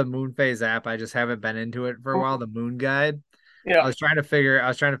have the moon phase app. I just haven't been into it for a while, the moon guide. yeah, I was trying to figure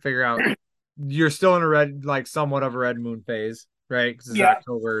out you're still in a red, like somewhat of a red moon phase, right? Because it's yeah,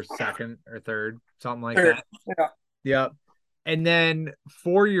 October 2nd or 3rd, something like or, that. yeah. Yep. And then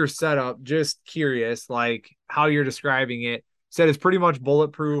for your setup, just curious, like how you're describing it, said it's pretty much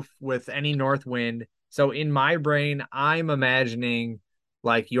bulletproof with any north wind. So in my brain, I'm imagining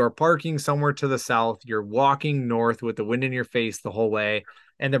like you're parking somewhere to the south, you're walking north with the wind in your face the whole way,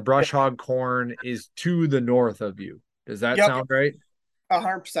 and the brush hog corn is to the north of you. Does that Yep, sound right?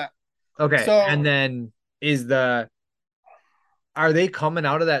 100%. Okay. And So then is the are they coming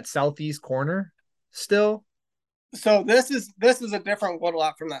out of that southeast corner still? this is a different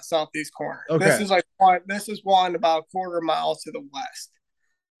woodlot from that southeast corner. This Okay. is like one. This is one about a quarter mile to the west.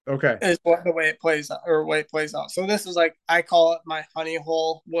 Okay. Is what the way it plays out or way it plays out. So this is like I call it my honey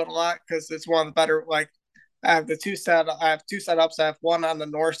hole woodlot because it's one of the better like I have two setups. I have one on the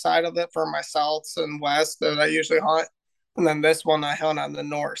north side of it for my souths and west that I usually hunt. and then this one I hunt on the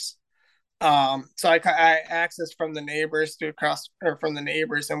north. So I accessed from the neighbors to across or from the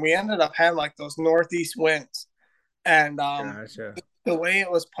neighbors, and we ended up having like those northeast winds. And Gotcha. the way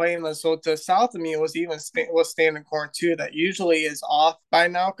it was playing was so to the south of me was even was standing corn too. That usually is off by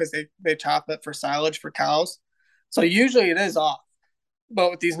now because they chop it for silage for cows. So usually it is off.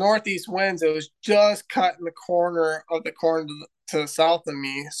 But with these northeast winds, it was just cutting the corner of the corn to the south of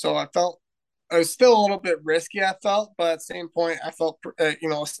me. So I felt it was still a little bit risky. I felt, but at the same point, I felt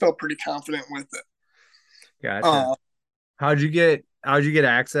still pretty confident with it. Gotcha. Uh, How'd you get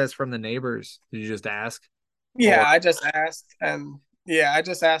access from the neighbors? Did you just ask? yeah, Or I just asked, and yeah, I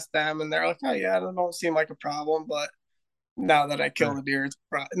just asked them, and they're like, "Oh yeah, it don't seem like a problem." But now that I kill the deer,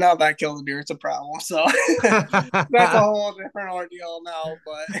 now that I kill the deer, it's a problem. So that's a whole different ordeal now.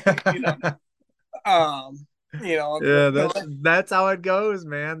 But um, Yeah, that's how it goes,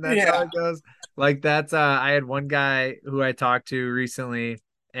 man. That's how yeah, it goes. Like that's I had one guy who I talked to recently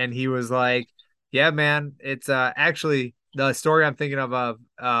and he was like, "Yeah, man, it's actually the story I'm thinking of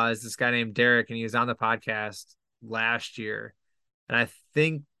is this guy named Derek and he was on the podcast last year. And I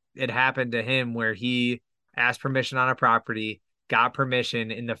think it happened to him where he asked permission on a property, got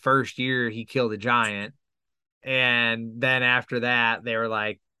permission in the first year he killed a giant and then after that, they were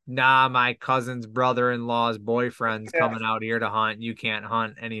like, nah, my cousin's brother-in-law's boyfriend's yeah, coming out here to hunt. You can't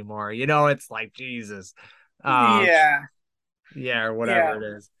hunt anymore. It's like Jesus. Um, yeah, yeah, or yeah. whatever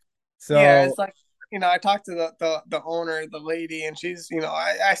it is. Yeah, So it's like I talked to the owner, the lady, and she's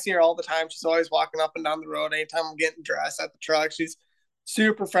I see her all the time. She's always walking up and down the road. Anytime I'm getting dressed at the truck, she's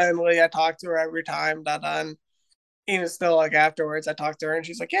super friendly. I talk to her every time. Da da. And even still, like afterwards, I talk to her and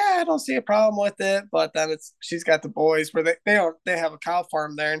she's like, "Yeah, I don't see a problem with it." But then she's got the boys where they have a cow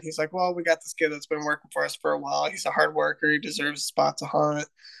farm there, and he's like, "Well, we got this kid that's been working for us for a while. He's a hard worker. He deserves a spot to hunt."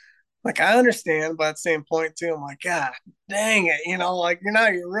 Like I understand, but at the same point too, I'm like, God dang it, like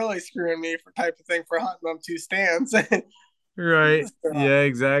you're really screwing me for type of thing for hunting them two stands. right. So, Yeah,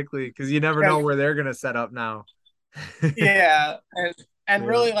 exactly. Because you never know and where they're gonna set up now. yeah, and Yeah.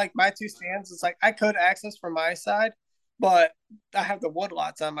 really like my two stands, it's like I could access from my side, but I have the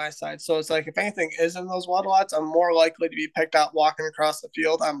woodlots on my side. So it's like if anything is in those woodlots, I'm more likely to be picked out walking across the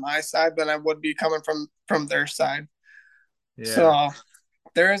field on my side than I would be coming from their side. Yeah. So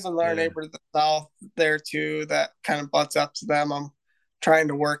there is another Yeah. neighbor to the south there too that kind of butts up to them. I'm trying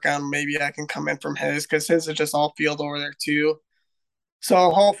to work on maybe I can come in from his because his is just all field over there too. So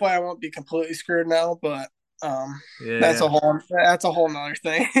hopefully I won't be completely screwed now, but um Yeah. that's a whole nother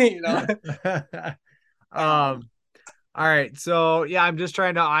thing, Yeah. Um All right. So yeah, I'm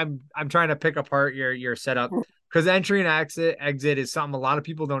trying to pick apart your setup because entry and exit is something a lot of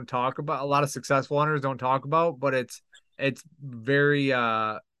people don't talk about. A lot of successful hunters don't talk about, but it's very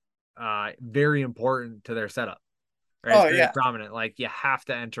important to their setup. Right. It's oh very yeah. prominent. Like you have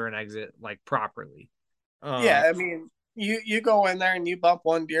to enter and exit like properly. Uh Yeah, I mean you go in there and you bump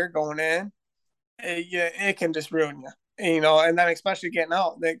one deer going in, it can just ruin you. And then especially getting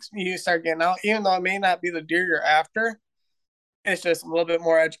out, like, you start getting out, even though it may not be the deer you're after, it's just a little bit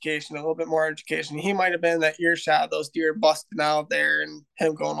more education, a little bit more education. He might have been that earshot of those deer busting out there and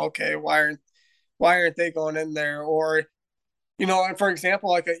him going, okay, why aren't they going in there? Or, and for example,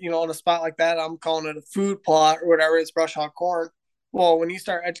 like in a spot like that, I'm calling it a food plot or whatever, it's brush hog corn. Well, when you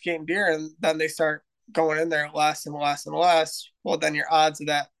start educating deer and then they start going in there less and less and less, well, then your odds of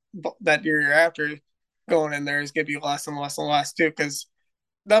that deer you're after going in there is going to be less and less and less too, because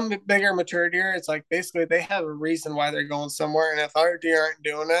them bigger mature deer, it's like basically they have a reason why they're going somewhere, and if our deer aren't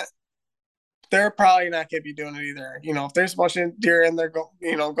doing it, they're probably not going to be doing it either. If there's a bunch of deer in there,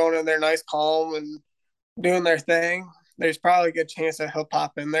 going in there nice, calm, and doing their thing, there's probably a good chance that he'll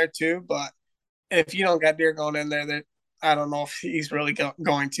pop in there too. But if you don't got deer going in there, that I don't know if he's really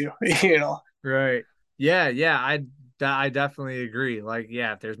going to, right. Yeah, yeah. I definitely agree. Like,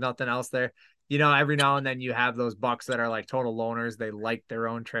 yeah, if there's nothing else there, every now and then you have those bucks that are like total loners. They like their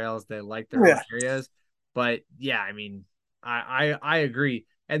own trails, they like their own Yeah, areas. But yeah, I mean, I agree.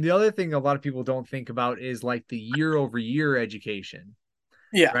 And the other thing a lot of people don't think about is like the year over year education,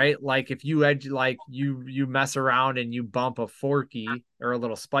 yeah, right? Like if you mess around and you bump a forky or a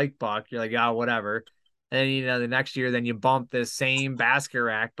little spike buck, you're like, oh, whatever. And the next year, then you bump this same basket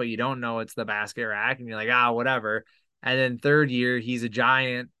rack, but you don't know it's the basket rack, and you're like, ah, whatever. And then third year, he's a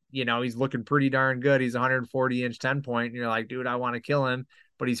giant. He's looking pretty darn good. He's 140-inch 10 point, and you're like, dude, I want to kill him,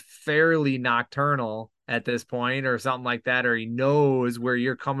 but he's fairly nocturnal at this point, or something like that, or he knows where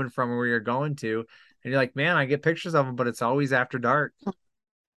you're coming from or where you're going to, and you're like, man, I get pictures of him, but it's always after dark,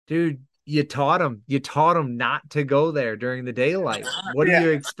 dude. you taught them not to go there during the daylight. What do Yeah, you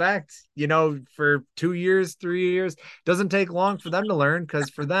expect? For 2 years, 3 years, doesn't take long for them to learn, because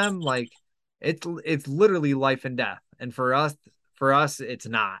for them, like, it's literally life and death. And for us, it's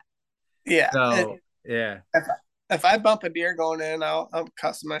not. yeah. So yeah. If I bump a deer going in, I'm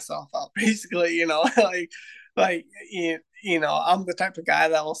cussing myself out. Basically, like I'm the type of guy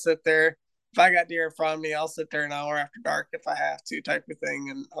that will sit there. If I got deer in front of me, I'll sit there an hour after dark if I have to, type of thing,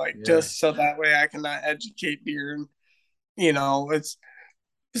 and like Yeah. just so that way I can not educate deer. And it's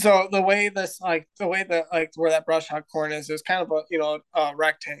so the way that like where that brush hog corn is kind of a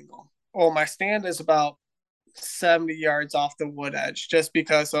rectangle. Well, my stand is about 70 yards off the wood edge, just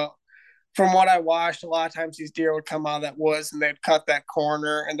because from what I watched, a lot of times these deer would come out of that woods and they'd cut that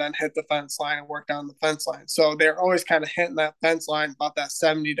corner and then hit the fence line and work down the fence line. So they're always kind of hitting that fence line about that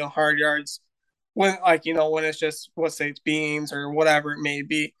 70 to 100 yards. When, when it's just, let's say it's beans or whatever it may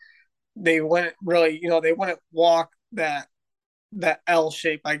be, they wouldn't really, they wouldn't walk that L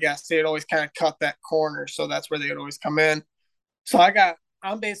shape, I guess. They'd always kind of cut that corner. So that's where they would always come in. So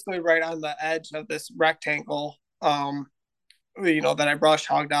I'm basically right on the edge of this rectangle. That I brush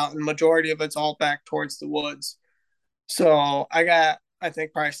hogged out, and the majority of it's all back towards the woods. So I got, I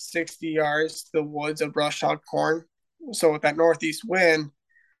think, probably 60 yards to the woods of brush hog corn. So with that northeast wind,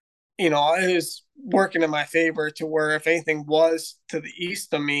 it was working in my favor to where if anything was to the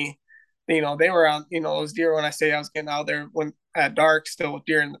east of me, they were on, those deer, when I say I was getting out there when at dark still with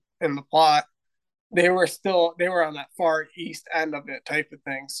deer in the plot, they were on that far east end of it type of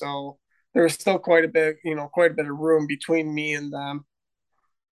thing. So there was still quite a bit of room between me and them.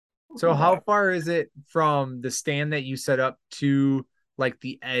 So how But far is it from the stand that you set up to, like,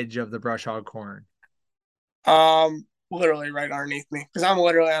 the edge of the brush hog corn? literally right underneath me, because I'm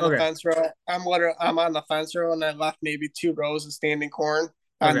literally on the Okay. fence row. I'm on the fence row, and I left maybe 2 rows of standing corn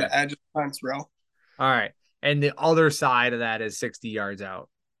on Okay. the edge of the fence row. All right. And the other side of that is 60 yards out.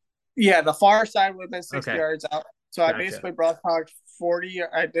 Yeah, the far side would have been 60 Okay. yards out. So I Gotcha. basically brought hogged 40.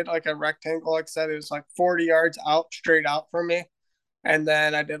 I did like a rectangle, like I said, it was like 40 yards out, straight out from me. And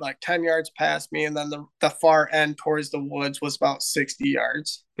then I did like 10 yards past me. And then the far end towards the woods was about 60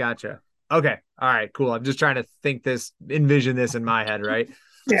 yards. Gotcha. Okay. All right. Cool. I'm just trying to envision this in my head, right?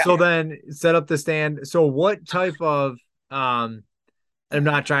 Yeah. So then set up the stand. So what type of I'm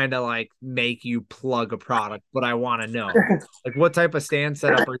not trying to like make you plug a product, but I want to know, like, what type of stand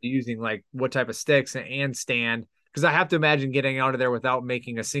setup are you using? Like, what type of sticks and stand? Because I have to imagine getting out of there without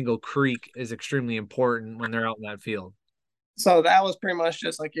making a single creak is extremely important when they're out in that field. So that was pretty much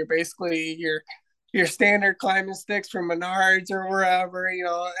just like your standard climbing sticks from Menards or wherever,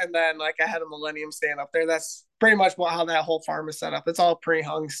 and then like I had a Millennium stand up there. That's pretty much how that whole farm is set up. It's all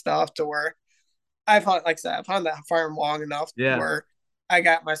pre-hung stuff to where like I said, I've hunted that farm long enough Yeah. where I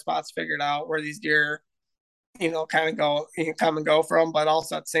got my spots figured out where these deer, kind of go, come and go from. But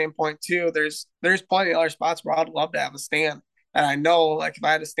also at the same point too, there's plenty of other spots where I'd love to have a stand. And I know like if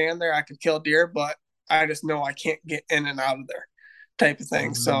I had a stand there, I could kill deer, but I just know I can't get in and out of there type of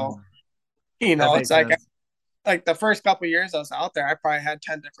thing. So, That it's makes sense. like the first couple of years I was out there, I probably had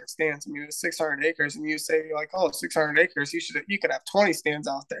 10 different stands. I mean, it was 600 acres, and you say like, oh, 600 acres, you could have 20 stands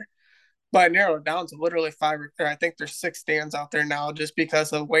out there. But I narrowed it down to literally five, or I think there's 6 stands out there now, just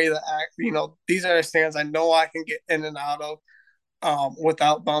because of the way that these are the stands I know I can get in and out of,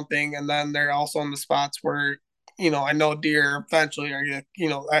 without bumping. And then they're also in the spots where, I know deer eventually are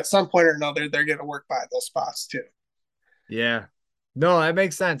gonna, at some point or another, they're gonna work by those spots too. Yeah. No, that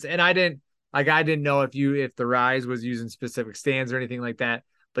makes sense. And I didn't know if the Rise was using specific stands or anything like that.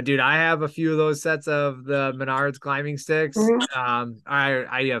 But dude, I have a few of those sets of the Menards climbing sticks. Mm-hmm.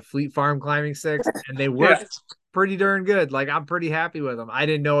 I have Fleet Farm climbing sticks, and they Yeah. work pretty darn good. Like, I'm pretty happy with them. I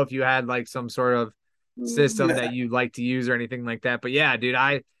didn't know if you had like some sort of system that Nah. you like to use or anything like that. But yeah, dude,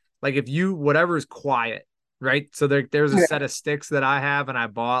 I like, if you whatever's quiet, right? So there's a set Yeah. of sticks that I have, and I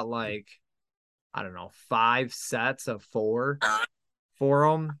bought like, I don't know, 5 sets of four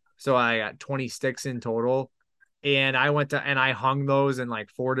for them. So I got 20 sticks in total. And I hung those in like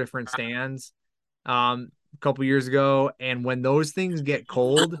 4 different stands a couple years ago. And when those things get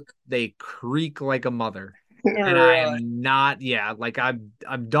cold, they creak like a mother. And I Really. am not, yeah, like I'm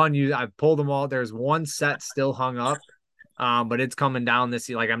done using, I've pulled them all. There's one set still hung up. But it's coming down this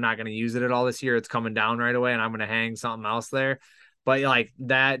year. Like, I'm not going to use it at all this year. It's coming down right away, and I'm going to hang something else there. But like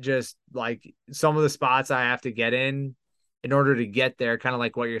that, just like some of the spots I have to get in order to get there, kind of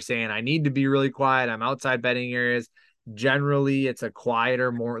like what you're saying. I need to be really quiet. I'm outside bedding areas. Generally, it's a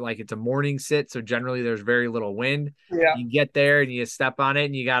quieter, more like it's a morning sit. So generally, there's very little wind. Yeah. You get there and you step on it,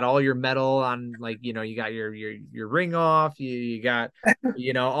 and you got all your metal on, like, you got your ring off. You got,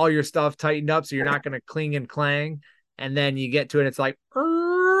 all your stuff tightened up, so you're not gonna cling and clang. And then you get to it, it's like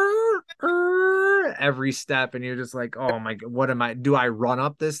every step, and you're just like, oh my god, what am I? Do I run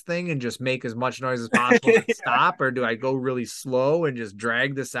up this thing and just make as much noise as possible and Yeah. stop, or do I go really slow and just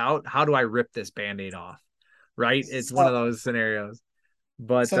drag this out? How do I rip this band-aid off? Right? It's one of So, those scenarios.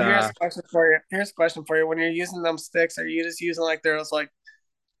 But so here's a question for you. Here's a question for you. When you're using them sticks, are you just using like those like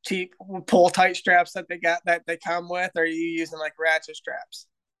cheap pull tight straps that they got that they come with, or are you using like ratchet straps?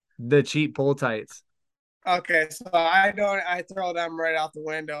 the cheap pull tights. Okay, so I throw them right out the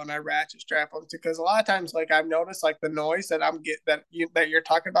window and I ratchet strap them because a lot of times like I've noticed like the noise that that you're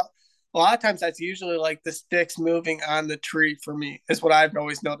talking about. A lot of times that's usually like the sticks moving on the tree for me is what I've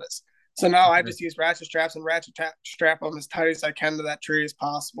always noticed. So now I Okay. just use ratchet straps and strap them as tight as I can to that tree as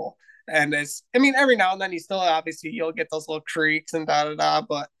possible. And I mean, every now and then you still obviously you'll get those little creaks and da da da,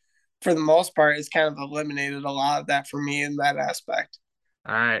 but for the most part, it's kind of eliminated a lot of that for me in that aspect.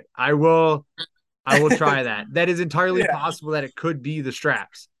 All right. I will try that. That is entirely Yeah, possible that it could be the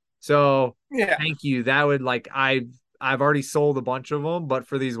straps. So yeah. thank you. That would, like, I've already sold a bunch of them, but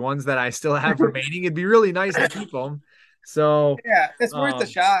for these ones that I still have remaining, it'd be really nice to keep them. So Yeah, it's worth a um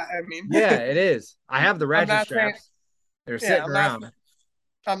shot. I mean, yeah, it is. I have the I'm ratchet not saying, straps. They're yeah, sitting around.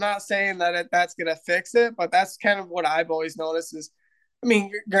 I'm not saying that that's gonna fix it, but that's kind of what I've always noticed is, I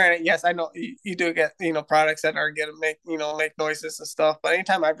mean, granted, yes, I know you do get products that are gonna make noises and stuff, but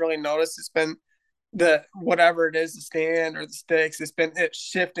anytime I've really noticed, it's been the whatever it is, the stand or the sticks, it's been it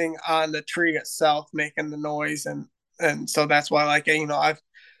shifting on the tree itself, making the noise, and so that's why like I've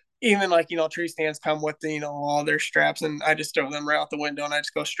even like tree stands come with all their straps and I just throw them right out the window and I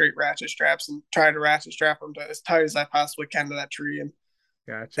just go straight ratchet straps and try to ratchet strap them to as tight as I possibly can to that tree and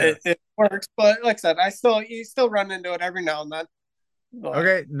Gotcha. it works, but like I said, you still run into it every now and then, but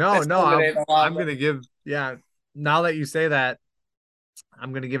Okay. No, it's no, eliminated a lot I'm of it. gonna give, yeah, now that you say that,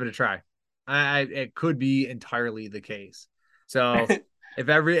 I'm gonna give it a try. It could be entirely the case. So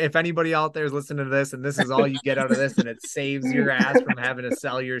if anybody out there is listening to this and this is all you get out of this and it saves your ass from having to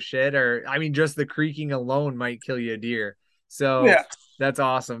sell your shit, or I mean just the creaking alone might kill you a deer. So Yeah. that's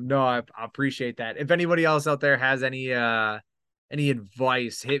awesome. No, I appreciate that. If anybody else out there has any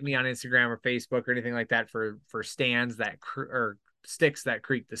advice, hit me on Instagram or Facebook or anything like that for stands or sticks that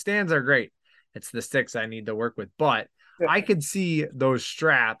creak. The stands are great. It's the sticks I need to work with, but I could see those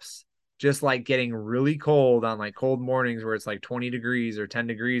straps just like getting really cold on like cold mornings where it's like 20 degrees or 10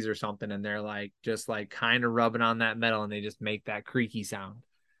 degrees or something. And they're like just like kind of rubbing on that metal and they just make that creaky sound.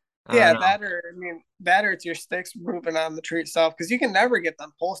 I don't Yeah, know. that or I mean that or it's your sticks moving on the tree itself because you can never get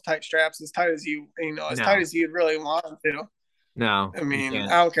them pulse tight straps as tight as as tight No, as you'd really want them to. no, I you mean,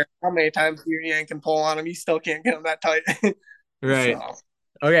 can't. I don't care how many times you yank and pull on them, you still can't get them that tight. Right. So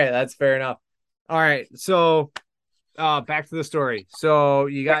Okay, that's fair enough. All right. So back to the story. So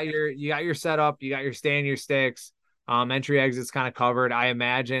you got your setup, you got your stand, your sticks, entry exits kind of covered. I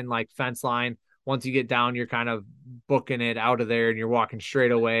imagine like fence line. Once you get down, you're kind of booking it out of there and you're walking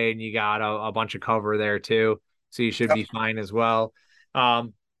straight away and you got a bunch of cover there too. So you should yep. be fine as well.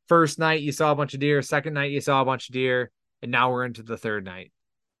 Um, First night you saw a bunch of deer, second night you saw a bunch of deer, and now we're into the third night.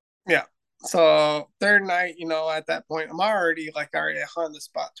 Yeah. So third night, at that point, I'm already on the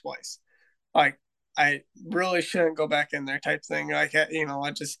spot twice. Like I really shouldn't go back in there type thing. Like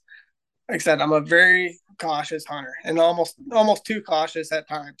I just like I said, I'm a very cautious hunter and almost too cautious at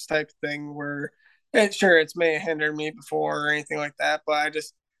times type thing where it's may have hindered me before or anything like that, but I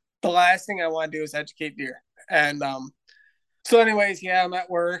just the last thing I want to do is educate deer. And so anyways, yeah, I'm at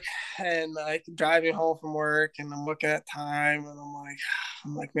work and like driving home from work and I'm looking at time and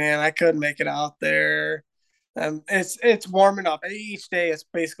I'm like, man, I could make it out there. It's warming up. Each day it's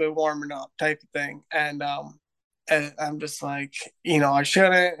basically warming up type of thing. And I'm just like, I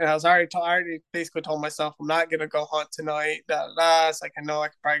shouldn't. And I already basically told myself I'm not gonna go hunt tonight. Da, da, da. It's like I know I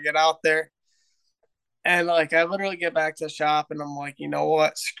could probably get out there. And like I literally get back to the shop and I'm like, you know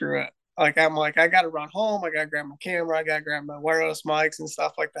what? Screw it. Like I'm like, I gotta run home. I gotta grab my camera. I gotta grab my wireless mics and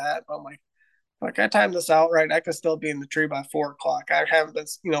stuff like that. But I'm like I timed this out right. I could still be in the tree by 4 o'clock. I haven't been,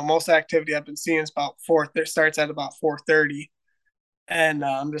 most activity I've been seeing is about four. It starts at about 4:30, and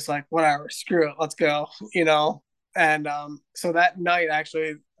I'm just like, whatever, screw it, let's go. And so that night,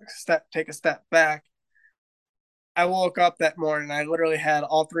 actually, take a step back. I woke up that morning. I literally had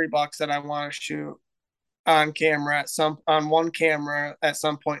all three bucks that I want to shoot on one camera at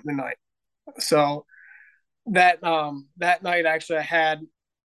some point in the night. So that night actually I had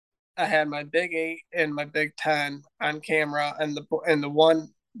I had my big 8 and my big 10 on camera and the one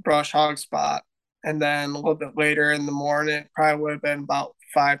brush hog spot. And then a little bit later in the morning, it probably would have been about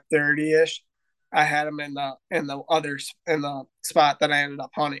 5:30 ish. I had them in the others in the spot that I ended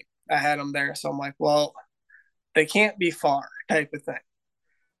up hunting. I had them there, so I'm like, well, they can't be far, type of thing.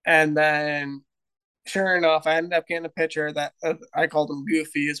 And then sure enough, I ended up getting a picture that I called him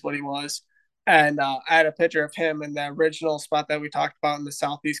Goofy, is what he was. And I had a picture of him in the original spot that we talked about in the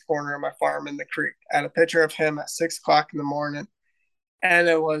southeast corner of my farm in the creek. I had a picture of him at 6 o'clock in the morning. And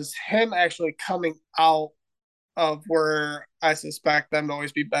it was him actually coming out of where I suspect them to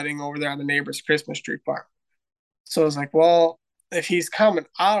always be bedding over there on the neighbor's Christmas tree farm. So I was like, well, if he's coming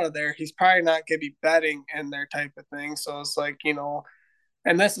out of there, he's probably not going to be bedding in there type of thing. So it's like,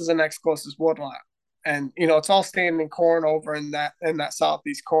 and this is the next closest woodlot. And it's all standing corn over in that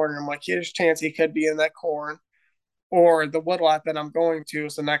southeast corner. I'm like, here's a chance he could be in that corn, or the woodlot that I'm going to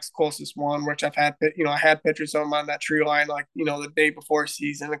is the next closest one, which I had pictures of him on that tree line, like the day before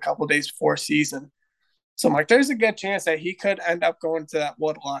season, a couple days before season. So I'm like, there's a good chance that he could end up going to that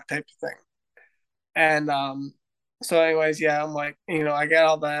woodlot type of thing. And so anyways, yeah, I'm like, I get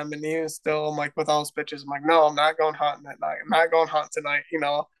all them, and he was still, I'm like, with all his bitches, I'm like, no, I'm not going hunting that night. I'm not going hunting tonight.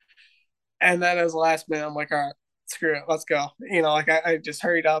 And then as the last minute, I'm like, all right, screw it, let's go. Like I just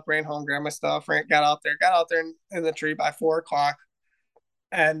hurried up, ran home, grabbed my stuff, got out there in the tree by 4 o'clock.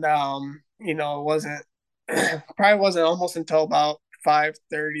 And it wasn't probably wasn't almost until about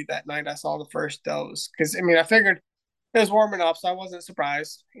 5:30 that night I saw the first does. Because I mean, I figured it was warming up, so I wasn't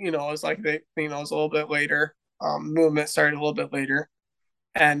surprised. It was like it was a little bit later. Movement started a little bit later,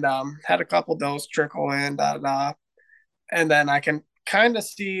 and had a couple does trickle in, and then I can kind of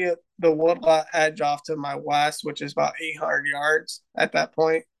see the woodlot edge off to my west, which is about 800 yards at that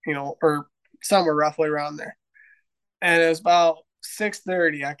point, or somewhere roughly around there. And it was about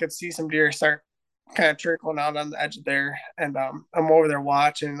 6:30. I could see some deer start kind of trickling out on the edge of there, and I'm over there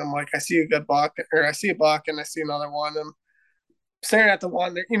watching. I'm like, I see a good buck, or I see a buck, and I see another one. And I'm staring at the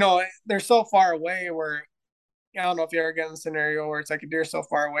one. They're so far away where I don't know if you ever get in a scenario where it's like a deer so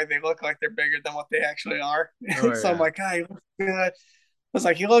far away they look like they're bigger than what they actually are. Oh So I'm yeah. like, ah, he looks good. I was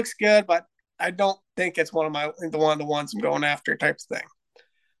like, he looks good, but I don't think it's one of the ones I'm going after type of thing.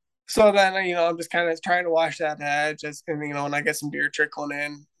 So then, I'm just kind of trying to wash that edge, and I get some deer trickling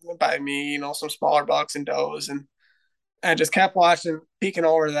in by me, some smaller bucks and does, and I just kept watching, peeking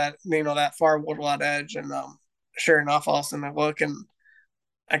over that far woodlot edge, and sure enough, all of a sudden I look and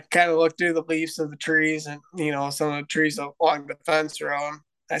I kind of look through the leaves of the trees, and some of the trees along the fence row.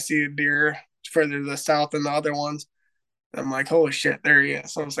 I see a deer further to the south than the other ones. I'm like, holy shit, there he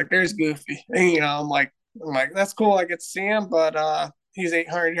is. So I was like, there's Goofy. And, I'm like, that's cool. I get to see him, but he's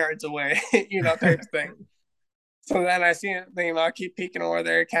 800 yards away, type of thing. So then I see it, I keep peeking over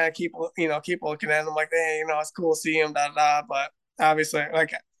there, kind of keep looking at him. I'm like, hey, it's cool to see him, da da. But obviously,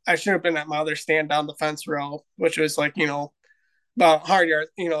 like, I should have been at my other stand down the fence row, which was like, about hard yards,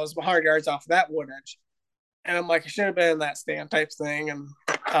 it was hard yards off of that wood edge. And I'm like, I should have been in that stand type thing. And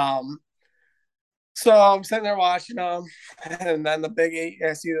um, so I'm sitting there watching them, and then the big 8,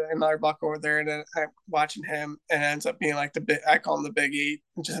 I see another buck over there, and then I'm watching him, and it ends up being like I call him the big 8,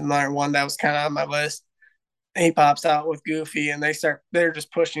 just another one that was kind of on my list. And he pops out with Goofy, and they're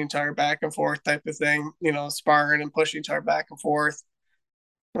just pushing each other back and forth type of thing, sparring and pushing each other back and forth.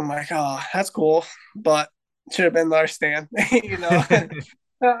 I'm like, oh, that's cool, but should have been their stand,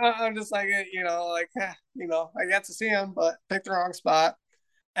 I'm just like, I got to see him, but picked the wrong spot.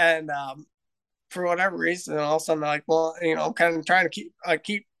 And for whatever reason, all of a sudden, like, well, I'm kind of trying to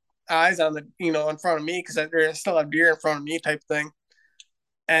keep eyes on the, in front of me because I still have deer in front of me type thing.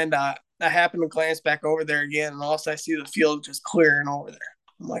 And I happen to glance back over there again, and also I see the field just clearing over there.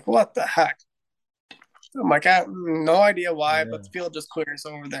 I'm like, what the heck? I'm like, I have no idea why, but Yeah. the field just clears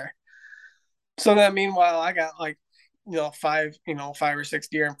over there. So then, meanwhile, I got like, five or six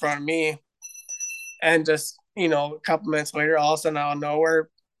deer in front of me, and just a couple minutes later, all of a sudden out of nowhere,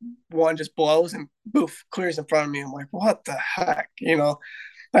 one just blows and boof clears in front of me. I'm like, what the heck?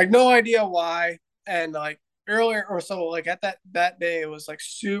 Like no idea why. And like earlier or so, like at that day, it was like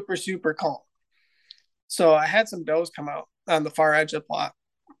super super calm. So I had some does come out on the far edge of the plot,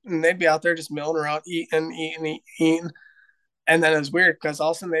 and they'd be out there just milling around, eating. And then it was weird because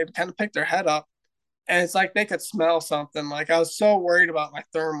all of a sudden they'd kind of pick their head up, and it's like they could smell something. Like I was so worried about my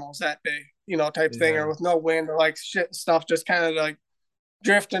thermals that day, type thing, Yeah. or with no wind or like shit stuff just kind of like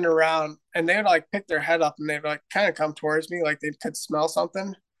drifting around, and they would like pick their head up and they'd like kind of come towards me like they could smell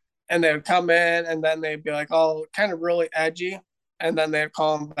something, and they would come in and then they'd be like oh kind of really edgy, and then they'd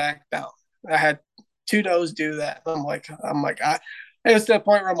calm back down. I had two does do that. I'm like, it was to the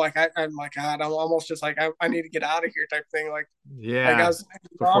point where I'm like, God, I'm almost just like, I need to get out of here type thing. Like I Yeah, was,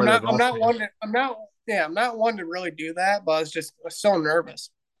 before they I'm both not one finish. to, I'm not one to really do that, but I was so nervous.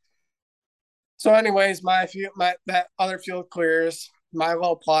 So, anyways, that other field clears, my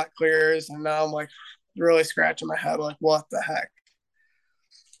little plot clears, and now I'm like really scratching my head, like, what the heck?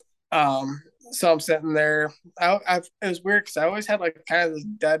 So I'm sitting there. It was weird because I always had like kind of this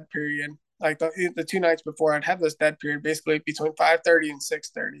dead period. Like the 2 nights before, I'd have this dead period basically between 5:30 and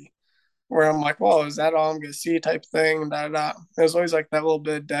 6:30, where I'm like, "Whoa, is that all I'm gonna see?" type thing. Da, da, da. It was always like that little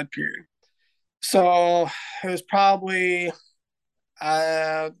bit of dead period. So it was probably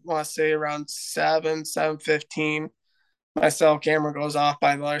I want to say around 7:15. My cell camera goes off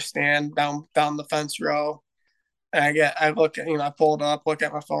by the other stand down the fence row. And I look at, I pulled up, look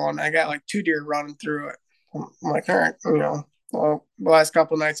at my phone. I got like 2 deer running through it. I'm like, all right, well, the last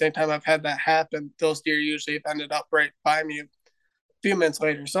couple of nights, anytime I've had that happen, those deer usually have ended up right by me a few minutes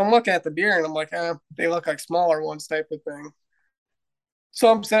later. So I'm looking at the deer and I'm like, they look like smaller ones type of thing. So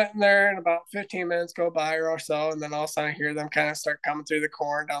I'm sitting there and about 15 minutes go by or so. And then all of a sudden I hear them kind of start coming through the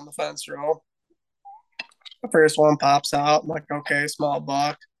corn down the fence row. The first one pops out. I'm like, okay, small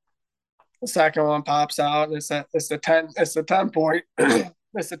buck. The second one pops out, and it's the 10 point.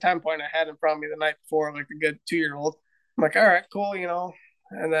 It's the 10 point I had in front of me the night before, like a good 2 year old. I'm like, all right, cool,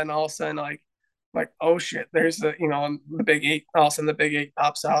 And then all of a sudden, oh shit, there's the big eight. All of a sudden, the big eight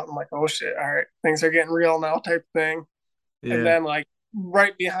pops out. I'm like, oh shit, all right, things are getting real now, type thing. And Yeah. then like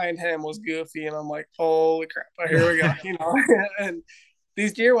right behind him was Goofy, and I'm like, holy crap, here we go, And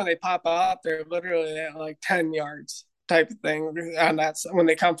these deer when they pop out, they're literally at like 10 yards type of thing. And that's when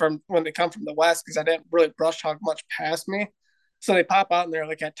they come from the west because I didn't really brush hog much past me. So they pop out and they're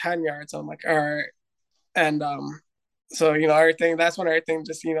like at 10 yards. I'm like, all right. And so everything. That's when everything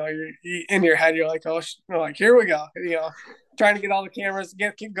just you're in your head. You're like, oh, like here we go. Trying to get all the cameras,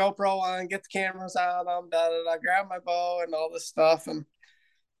 get GoPro on, get the cameras on, da da da, grab my bow and all this stuff, and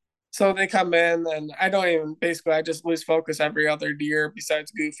so they come in, and I don't even basically I just lose focus every other deer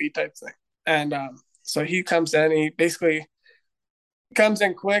besides Goofy type thing. And so he comes in, he basically comes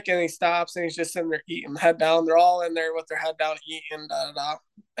in quick and he stops and he's just sitting there eating, head down. They're all in there with their head down eating, da da da.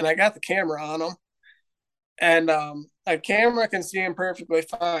 And I got the camera on them, and a camera can see him perfectly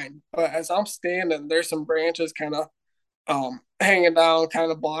fine. But as I'm standing, there's some branches kind of hanging down,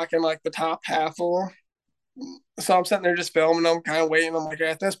 kind of blocking like the top half of them. So I'm sitting there just filming them, kind of waiting. I'm like,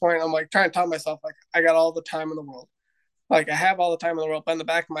 at this point, I'm like trying to tell myself, like, I got all the time in the world. Like, I have all the time in the world. But in the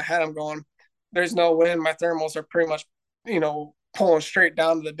back of my head, I'm going, there's no wind. My thermals are pretty much, pulling straight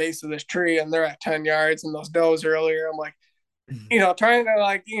down to the base of this tree, and they're at 10 yards. And those does earlier, I'm like, trying to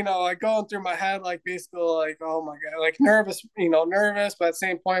like, like going through my head, like basically like, oh my God, like nervous, nervous. But at the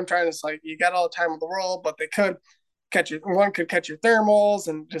same point, I'm trying to, like, you got all the time in the world, but they could one could catch your thermals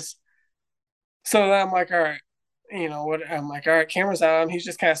and just, so then I'm like, all right, what? I'm like, all right, camera's on him. He's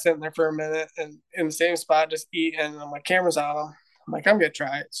just kind of sitting there for a minute and in the same spot, just eating. And I'm like, camera's on him. I'm like, I'm gonna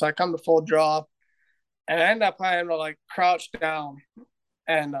try it. So I come to full draw, and I end up having to like crouch down.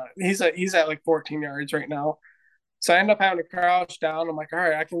 And he's at like 14 yards right now. So I end up having to crouch down. I'm like, all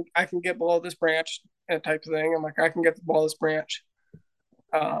right, I can get below this branch and type of thing. I'm like, I can get below this branch.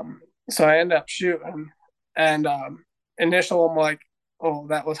 So I end up shooting, and initial I'm like, oh,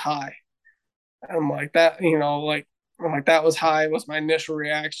 that was high. I'm like that, I'm like that was high was my initial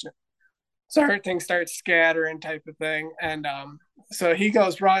reaction. So everything starts scattering type of thing. And so he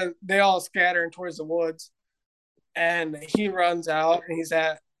goes run, they all scattering towards the woods. And he runs out and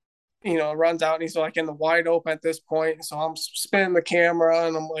runs out and he's like in the wide open at this point. So I'm spinning the camera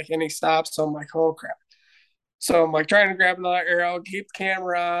and I'm like, and he stops. So I'm like, oh crap. So I'm like trying to grab another arrow, keep the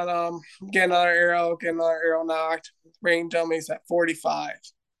camera on, get another arrow knocked. Range on me is at 45.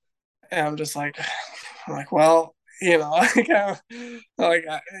 And I'm just like, well, like,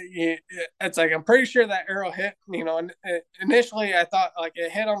 it's like I'm pretty sure that arrow hit. And initially I thought like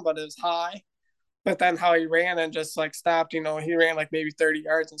it hit him, but it was high. But then how he ran and just like stopped, he ran like maybe 30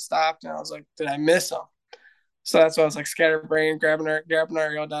 yards and stopped, and I was like, did I miss him? So that's why I was like scatterbrain, grabbing an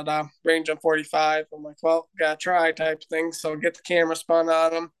arrow, range on 45. I'm like, well, gotta try type thing. So get the camera spun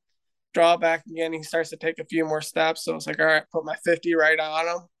on him, draw back again. He starts to take a few more steps. So it's like, all right, put my 50 right on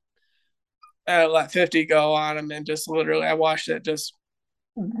him. Let 50 go on him, and just literally I watched it just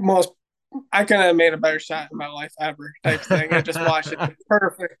most I couldn't have made a better shot in my life ever type thing. I just watched it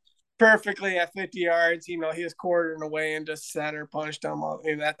perfectly at 50 yards. He was quartering away and just center punched him.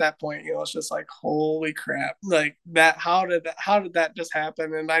 And at that point, it's just like, holy crap. Like that, how did that just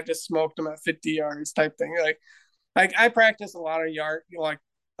happen? And I just smoked him at 50 yards type thing. Like I practice a lot of yard, like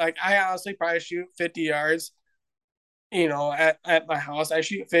I honestly probably shoot 50 yards at my house. I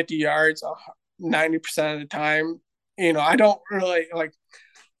shoot 50 yards 90% of the time. I don't really like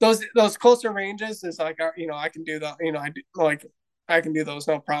those closer ranges is like, I can do that. I do like, I can do those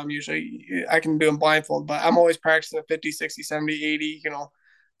no problem. Usually I can do them blindfold, but I'm always practicing at 50, 60, 70, 80,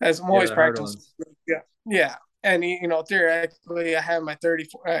 as I'm Yeah, always the hard practicing. ones. Yeah. Yeah. And, theoretically I have my 30,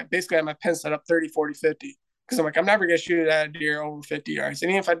 basically I have my pin set up 30, 40, 50. Cause I'm like, I'm never going to shoot at a deer over 50 yards.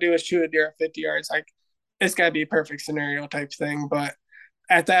 And even if I do a shoot a deer at 50 yards, like it's gotta be a perfect scenario type thing. But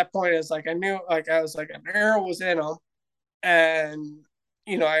at that point, it's like, I knew, like, I was like, an arrow was in them. And,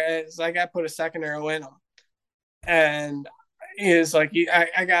 it's like I put a second arrow in them. And is like,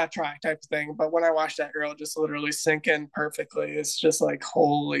 I gotta try type of thing. But when I watched that arrow just literally sink in perfectly, it's just like,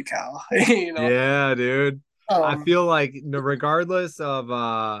 holy cow, Yeah, dude. I Um, feel like regardless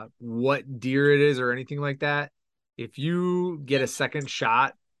of what deer it is or anything like that, if you get a second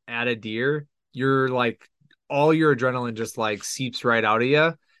shot at a deer, you're like all your adrenaline just like seeps right out of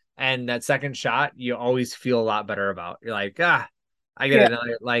you. And that second shot, you always feel a lot better about. You're like, I get yeah,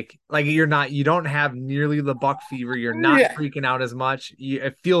 another like you don't have nearly the buck fever. You're not yeah, freaking out as much.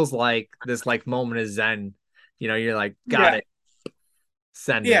 It feels like this like moment is zen. You're like, got yeah, it,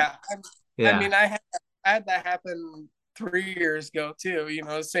 send it. yeah. I Yeah. mean, I had that happen 3 years ago too.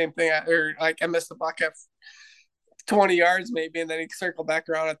 The same thing. Or like I missed the buck at 20 yards maybe, and then he circled back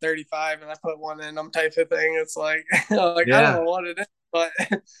around at 35, and I put one in them type of thing. It's like, like I don't Yeah. know what it is, but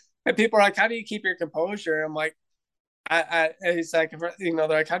and people are like, "How do you keep your composure?" I'm like, it's like, they're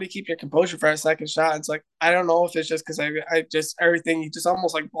like, "How do you keep your composure for a second shot?" It's like, I don't know if it's just because I just everything, you just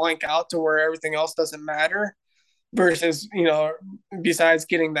almost like blank out to where everything else doesn't matter. Versus, besides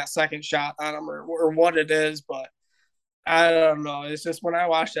getting that second shot on them, or what it is, but I don't know. It's just when I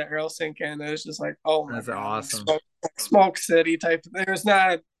watched that arrow sink in, it was just like, oh my That's god, like awesome. smoke city type. There's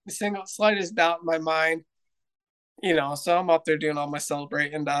not a single slightest doubt in my mind. So I'm up there doing all my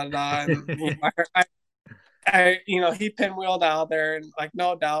celebrating, da da da, and he pinwheeled out there, and like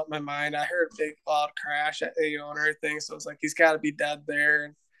no doubt in my mind, I heard a big loud crash, and everything. So it's like he's got to be dead there,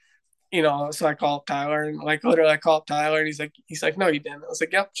 and so I called Tyler, and like literally I called Tyler, and he's like, no, you didn't. I was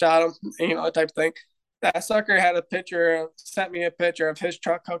like, yep, shot him, type of thing. That sucker had sent me a picture of his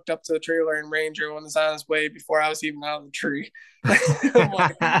truck hooked up to the trailer in Ranger when it was on his way before I was even out of the tree.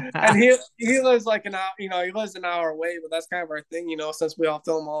 Like, and he lives like an hour, he lives an hour away, but that's kind of our thing, since we all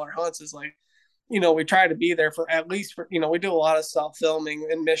film all our hunts, is like, we try to be there for at least we do a lot of self filming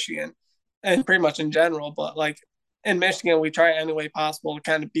in Michigan and pretty much in general, but like in Michigan, we try any way possible to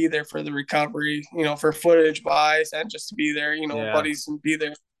kind of be there for the recovery, for footage wise, and just to be there, Yeah. buddies and be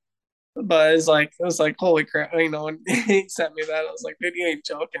there. But it was like, holy crap, and he sent me that. I was like, dude, he ain't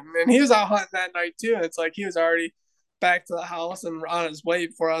joking. And he was out hunting that night too. It's like he was already back to the house and on his way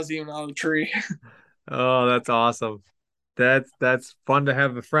before I was even out of the tree. Oh, that's awesome. That's fun to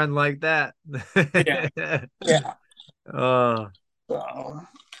have a friend like that. Yeah. Yeah. Oh, So,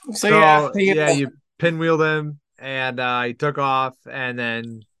 so yeah, so yeah, you pinwheeled him and he took off and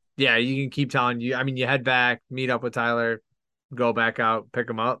then yeah, you can keep telling you. I mean, you head back, meet up with Tyler, go back out, pick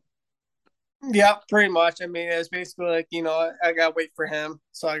him up. yeah, pretty much. I mean, it's basically like, I gotta wait for him.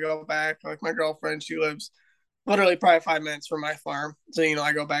 So I go back. Like my girlfriend, she lives literally probably 5 minutes from my farm. So,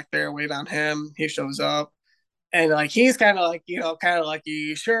 I go back there, wait on him. He shows up. And like he's kind of like, you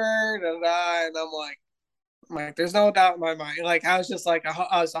sure? Da, da, da. And I'm like, there's no doubt in my mind. Like I was just like,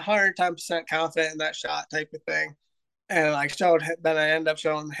 I was 110% confident in that shot type of thing. And like then I end up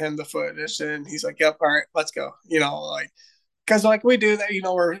showing him the footage, and he's like, yep, all right, let's go. Like, because like we do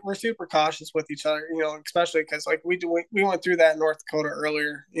that, we're super cautious with each other, especially because like we went through that in North Dakota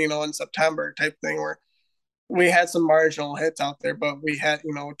earlier, in September type thing, where we had some marginal hits out there, but we had,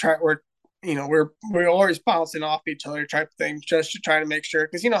 we're always bouncing off each other type of thing, just to try to make sure,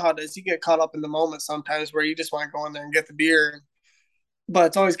 because you know how it is, you get caught up in the moment sometimes where you just want to go in there and get the deer. But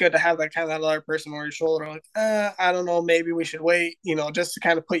it's always good to have that kind of that other person on your shoulder, like, I don't know, maybe we should wait, just to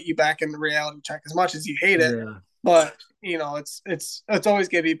kind of put you back in the reality check, as much as you hate it. Yeah. But it's always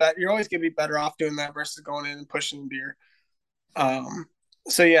gonna be better. You're always gonna be better off doing that versus going in and pushing deer. Um,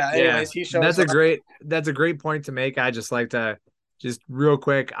 so yeah. Yeah. Anyways, he That's shows a up. great point to make. I just like to just real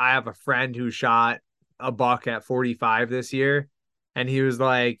quick, I have a friend who shot a buck at 45 this year and he was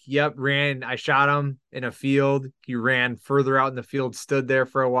like, "Yep, I shot him in a field. He ran further out in the field, stood there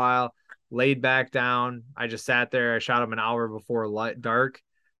for a while, laid back down. I just sat there. I shot him an hour before dark,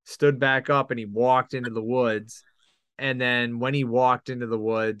 stood back up and he walked into the woods. And then when he walked into the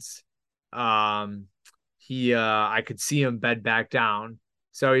woods, um I could see him bed back down.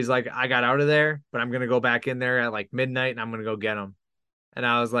 So he's like, I got out of there, but I'm gonna go back in there at like midnight and I'm gonna go get him. And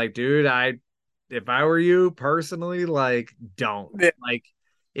I was like, dude, if I were you personally, like, don't. Yeah, Like,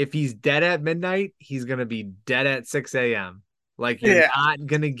 if he's dead at midnight, he's gonna be dead at 6 a.m. Like, you're yeah, not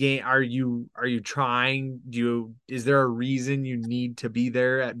gonna gain. Are you trying? Is there a reason you need to be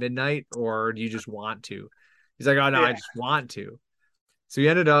there at midnight, or do you just want to? He's like, oh no, I yeah. just want to. So he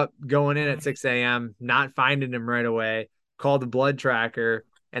ended up going in at 6 a.m., not finding him right away, called the blood tracker,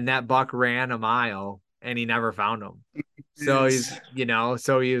 and that buck ran a mile and he never found him. So Yes.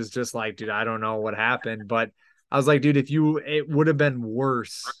 so he was just like, dude, I don't know what happened. But I was like, dude, it would have been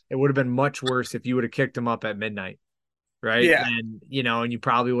worse. It would have been much worse if you would have kicked him up at midnight. Right. Yeah, And you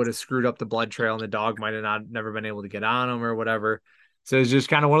probably would have screwed up the blood trail and the dog might have not never been able to get on him or whatever. So it's just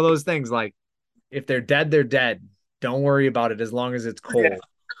kind of one of those things like, if they're dead, they're dead. Don't worry about it as long as it's yeah. cold,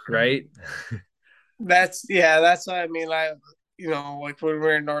 right? That's what I mean. Like when we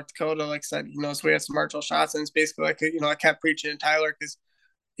were in North Dakota, like I said, so we had some martial shots, and it's basically like, I kept preaching to Tyler because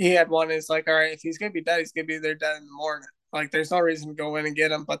he had one. Is like, all right, if he's gonna be dead, he's gonna be there dead in the morning. Like, there's no reason to go in and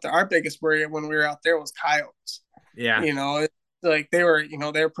get him. But our biggest worry when we were out there was coyotes. Yeah. It's like they were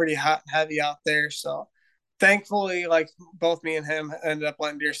pretty hot and heavy out there. So thankfully, like both me and him ended up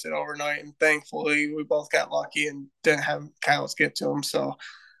letting deer sit overnight, and thankfully we both got lucky and didn't have coyotes get to him. So,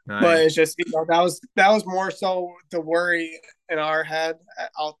 but Nice. it's just that was more so the worry in our head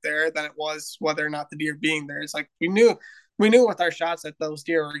out there than it was whether or not the deer being there. It's like we knew with our shots that those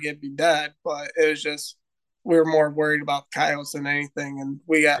deer were going to be dead, but it was just we were more worried about coyotes than anything, and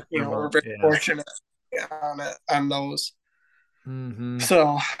we got we're very Yeah. fortunate on those. Mm-hmm.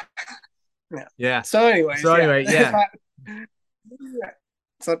 So yeah. Yeah. So anyways, So yeah. anyway, yeah. Yeah.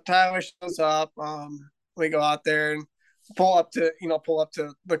 So Tyler shows up. We go out there and pull up to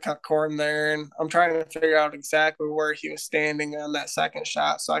the cut corn there, and I'm trying to figure out exactly where he was standing on that second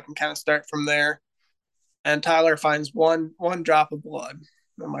shot, so I can kind of start from there. And Tyler finds one drop of blood.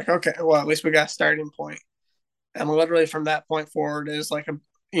 I'm like, okay, well at least we got a starting point. And literally from that point forward is like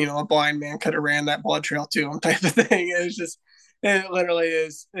a blind man could have ran that blood trail to him type of thing. It literally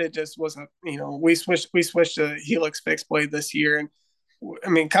is. It just wasn't. We switched to Helix fixed blade this year, and I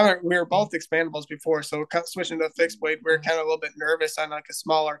mean, kind of, we were both expandables before, so switching to a fixed blade, we were kind of a little bit nervous on like a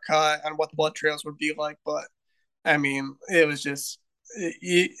smaller cut on what the blood trails would be like. But I mean, it was just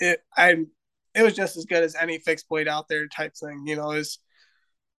it was just as good as any fixed blade out there type thing. Is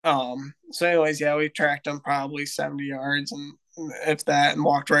So anyways, yeah, we tracked him probably 70 yards and if that, and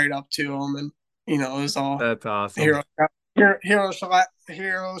walked right up to him, and it was all That's awesome. hero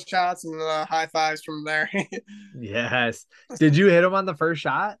hero shots and high fives from there. Yes. Did you hit him on the first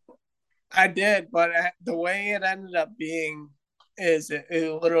shot? I did, but the way it ended up being is it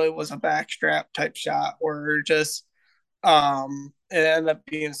literally was a backstrap type shot where just it ended up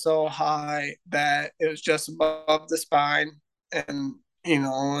being so high that it was just above the spine, and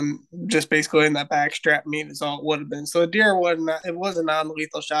and just basically in that backstrap meat is all it would have been. So the deer would not it was a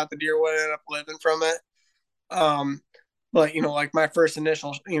non-lethal shot. The deer would end up living from it. Um but like my first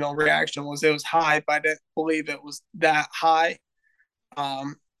initial reaction was it was high, but I didn't believe it was that high.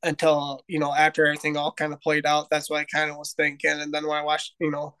 Until after everything all kind of played out, that's what I kind of was thinking. And then when I watched,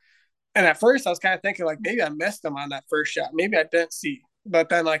 and at first I was kind of thinking like maybe I missed him on that first shot, maybe I didn't see. But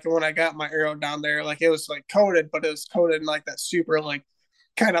then like when I got my arrow down there, like it was like coated, but it was coated in like that super like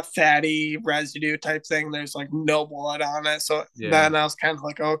kind of fatty residue type thing. There's like no blood on it, so Yeah. then I was kind of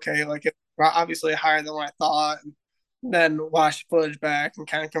like, okay, like it's obviously higher than what I thought. And then watched footage back and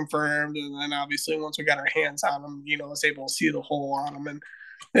kind of confirmed, and then obviously once we got our hands on them, I was able to see the hole on them, and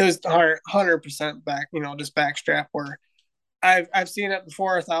it was 100% back, just backstrap where I've seen it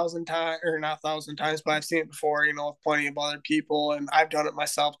before 1,000 times, or not 1,000 times, but I've seen it before, with plenty of other people, and I've done it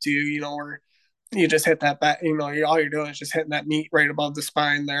myself too, where you just hit that back, all you're doing is just hitting that meat right above the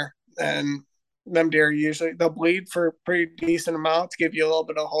spine there, and them deer usually they'll bleed for a pretty decent amount to give you a little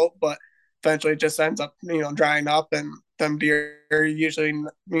bit of hope, but eventually it just ends up drying up, and them deer usually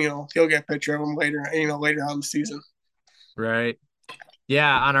you'll get a picture of them later later on in the season. Right.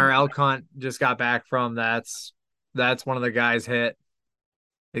 Yeah. On our elk hunt, just got back from that's one of the guys hit.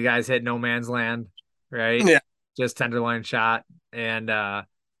 The guys hit no man's land, right? Yeah. Just tenderloin shot. And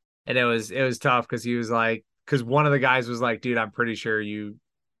it was tough because he was like, because one of the guys was like, dude, I'm pretty sure you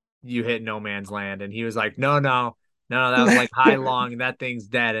hit no man's land. And he was like, no, no, no, that was like high long, that thing's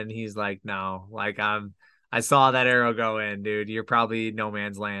dead. And he's like, no, like I saw that arrow go in, dude. You're probably no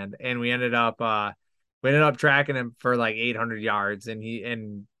man's land. And we ended up tracking him for like 800 yards, and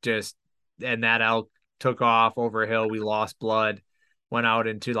that elk took off over a hill. We lost blood, went out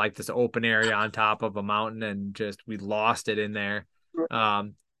into like this open area on top of a mountain, and just we lost it in there.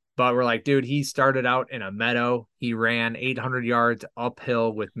 Um But we're like, dude, he started out in a meadow. He ran 800 yards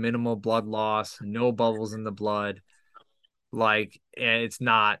uphill with minimal blood loss, no bubbles in the blood. Like, it's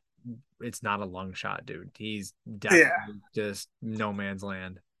not a lung shot, dude. He's Yeah, definitely just no man's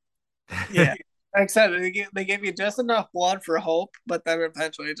land. yeah. Like I said, they give you just enough blood for hope, but then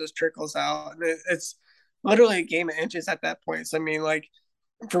eventually it just trickles out. And it's literally a game of inches at that point. So I mean, like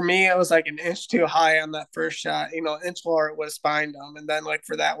for me, it was like an inch too high on that first shot. You know, inch lower it was spined them, and then like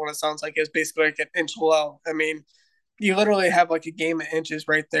for that one, it sounds like it's basically like an inch low. I mean, you literally have like a game of inches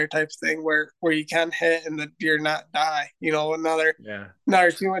right there type of thing where you can hit and the deer not die. You know, Yeah.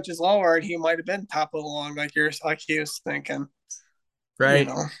 another 2 inches lower, and he might have been top of the lung like he was thinking. You Right.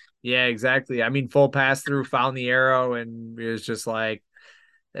 know. Yeah, exactly. I mean, full pass through, found the arrow, and it was just like,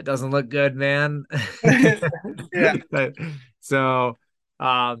 that doesn't look good, man. Yeah. So,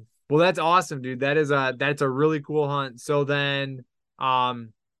 well, that's awesome, dude. That's a really cool hunt. So then,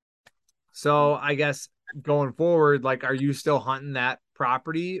 um, so I guess going forward, like, are you still hunting that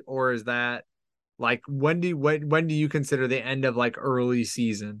property, or is that like when do you consider the end of like early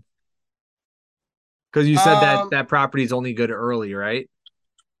season? Because you said that Um, that property is only good early, right?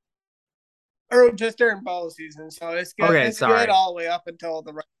 or just during bow season, so it's good. Okay, It's good sorry. all the way up until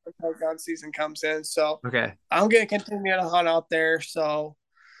gun season comes in. So Okay. I'm gonna continue to hunt out there. So,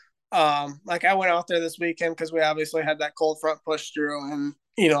 like I went out there this weekend because we obviously had that cold front push through, and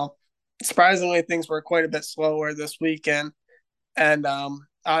surprisingly things were quite a bit slower this weekend. And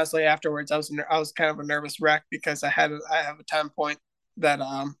honestly, afterwards, I was kind of a nervous wreck because I have a 10 point that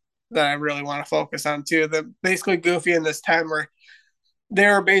that I really want to focus on too. The basically Goofy and this 10 were they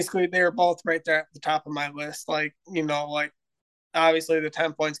were both right there at the top of my list. Like like obviously the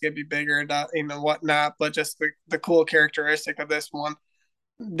 10 points could be bigger and whatnot, but just the cool characteristic of this one,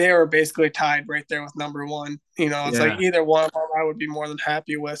 they were basically tied right there with number one. It's like Yeah. either one of them I would be more than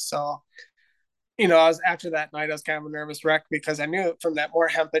happy with. So I was after that night, I was kind of a nervous wreck because I knew from that more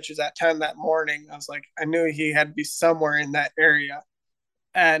hemp pitches at 10 that morning, I was like, I knew he had to be somewhere in that area.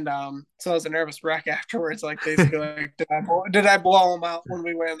 And so I was a nervous wreck afterwards, like basically like did I blow him out when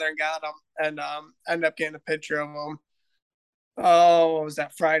we went in there and got him and ended up getting a picture of him. Oh, what was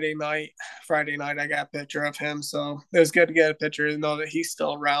that Friday night? Friday night I got a picture of him. So it was good to get a picture and know that he's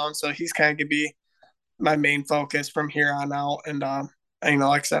still around. So he's kind of gonna be my main focus from here on out. And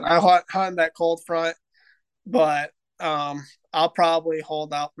like I said, I hunt that cold front, but I'll probably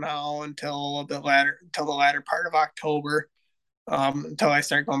hold out now until the latter part of October, until I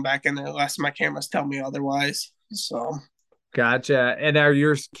start going back in there, unless my cameras tell me otherwise. So Gotcha. And are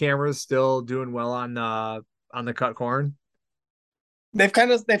your cameras still doing well on the cut corn?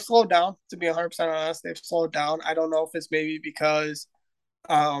 they've slowed down. To be 100% honest, they've slowed down. I don't know if it's maybe because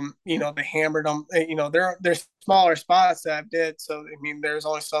they hammered them. They're smaller spots that I did, so I mean, there's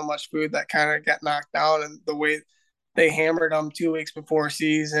only so much food that kind of got knocked down, and the way they hammered them 2 weeks before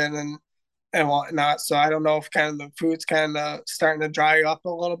season and whatnot. So I don't know if kind of the food's kind of starting to dry up a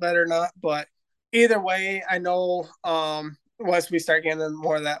little bit or not. But either way, I know once we start getting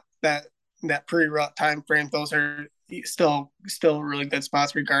more of that pre-rut time frame, those are still really good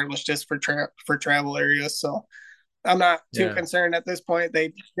spots regardless, just for travel areas. So I'm not too Yeah. concerned at this point.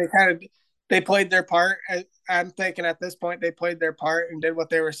 They kind of they played their part. I'm thinking at this point they played their part and did what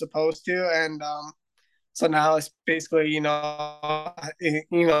they were supposed to, and so now it's basically how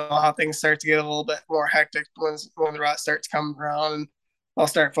things start to get a little bit more hectic when the rut starts coming around, and I'll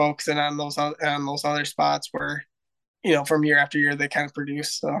start focusing on those other spots where from year after year they kind of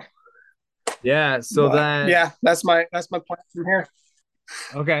produce. So, Yeah. So but then, yeah, that's my point from here.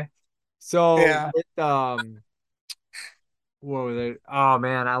 okay. So Yeah. with what was it? Oh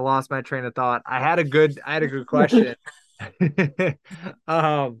man, I lost my train of thought. I had a good question.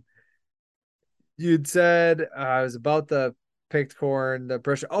 Um, you'd said it was about the picked corn, the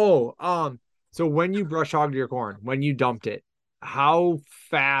brush. Oh, so when you brush hogged your corn, when you dumped it, how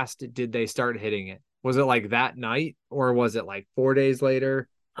fast did they start hitting it? Was it like that night, or was it like 4 days later,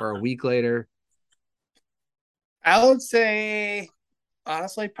 or a week later? I would say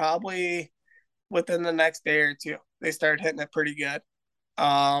honestly probably within the next day or two they started hitting it pretty good.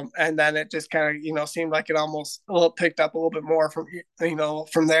 And then it just kind of seemed like it almost a little picked up a little bit more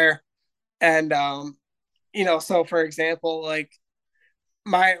from there. And so for example, like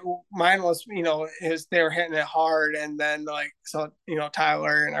my mine was is they were hitting it hard, and then like so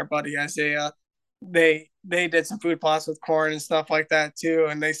Tyler and our buddy Isaiah, they did some food plots with corn and stuff like that too,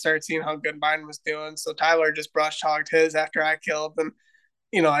 and they started seeing how good mine was doing. So Tyler just brush hogged his after I killed them.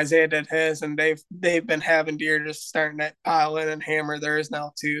 Isaiah did his, and they've been having deer just starting to pile in and hammer theirs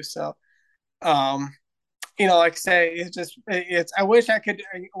now too. So, um, like I say, I wish I could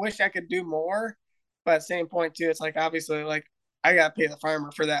do more, but at the same point too, it's like obviously like I gotta pay the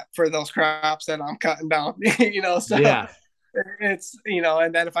farmer for those crops that I'm cutting down, so Yeah. it's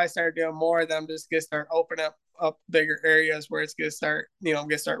and then if I start doing more, then I'm just gonna start opening up bigger areas where it's gonna start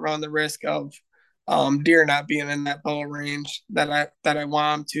running the risk of deer not being in that bow range that I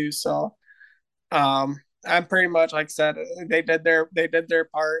want them to. So I'm pretty much like I said, they did their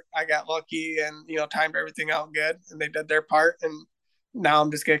part. I got lucky and timed everything out good, and they did their part. And now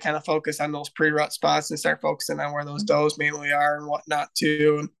I'm just gonna kind of focus on those pre-rut spots and start focusing on where those does mainly are and whatnot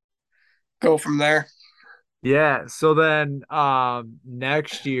too, and go from there. Yeah. So then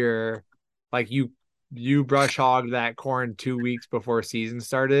next year, like you brush hog that corn 2 weeks before season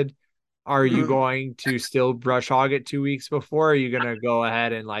started. Are you Mhm. going to still brush hog it 2 weeks before? Or are you gonna go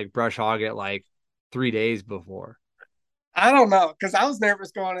ahead and like brush hog it like 3 days before? I don't know because I was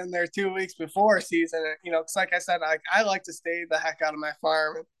nervous going in there 2 weeks before season. Because like I said, I like to stay the heck out of my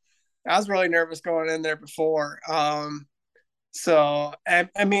farm. And I was really nervous going in there before. So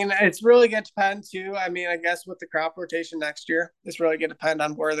I mean, it's really going to depend too. I mean, I guess with the crop rotation next year, it's really going to depend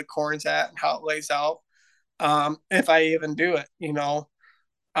on where the corn's at and how it lays out. If I even do it,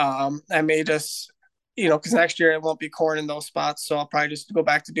 I may just, because next year it won't be corn in those spots, so I'll probably just go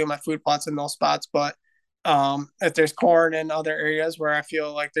back to doing my food plots in those spots. But if there's corn in other areas where I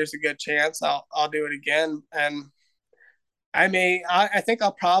feel like there's a good chance, I'll do it again. And I think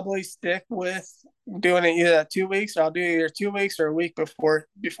I'll probably stick with doing it either 2 weeks, or I'll do either 2 weeks or a week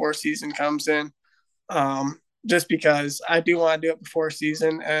before season comes in. Just because I do want to do it before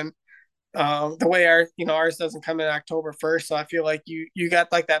season, and the way ours doesn't come in October 1st, so I feel like you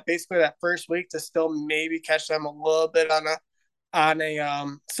got like that basically that first week to still maybe catch them a little bit on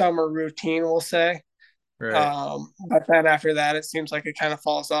a summer routine, we'll say. Right. But then after that, it seems like it kind of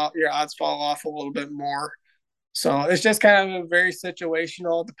falls off. Your odds fall off a little bit more. So it's just kind of a very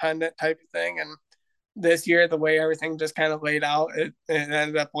situational, dependent type of thing. And this year, the way everything just kind of laid out, it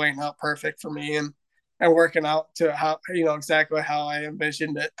ended up laying out perfect for me and working out to how exactly how I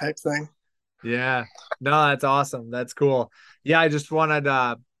envisioned it type thing. Yeah. No, that's awesome. That's cool. Yeah, I just wanted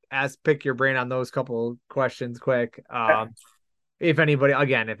to pick your brain on those couple questions quick. If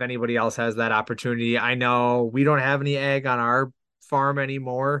anybody else has that opportunity, I know we don't have any egg on our farm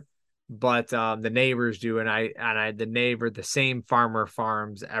anymore, but the neighbors do, and the same farmer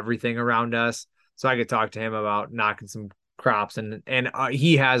farms everything around us, so I could talk to him about knocking some crops, and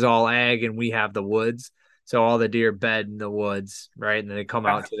he has all ag, and we have the woods, so all the deer bed in the woods, right, and then they come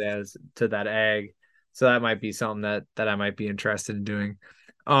out to that ag, so that might be something that I might be interested in doing.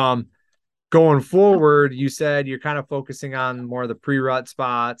 Um, Going forward, you said you're kind of focusing on more of the pre-rut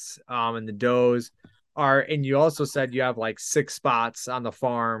spots, and the does and you also said you have like 6 spots on the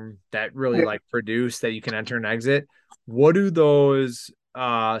farm that really like produce that you can enter and exit. What do those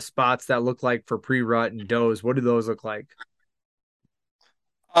spots that look like for pre-rut and does, what do those look like?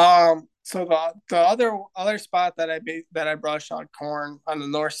 So the other spot that I brush on corn on the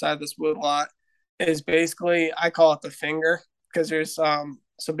north side of this wood lot is basically I call it the finger because there's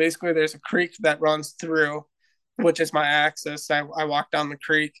so basically there's a creek that runs through, which is my access. I walk down the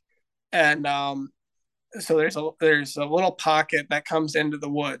creek, and so there's a little pocket that comes into the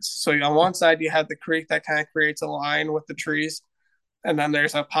woods. So on one side you have the creek that kind of creates a line with the trees, and then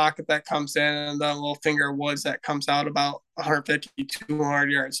there's a pocket that comes in, and then a little finger of woods that comes out about 150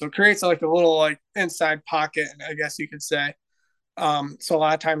 200 yards, so it creates like a little like inside pocket, I guess you could say. So a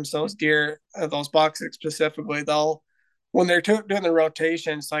lot of times those deer, those bucks specifically, they'll when they're doing the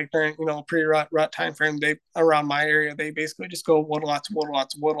rotations, like during pre-rut time frame, they around my area they basically just go woodlot to woodlot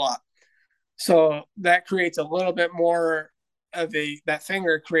to woodlot. So that creates a little bit more of that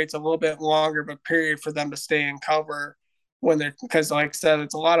finger creates a little bit longer of a period for them to stay in cover when they're, because like I said,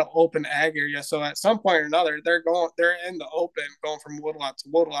 it's a lot of open ag area. So at some point or another, they're in the open going from woodlot to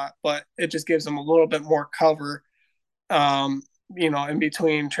woodlot, but it just gives them a little bit more cover, um, in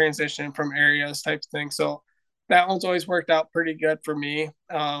between transition from areas type of thing. So that one's always worked out pretty good for me.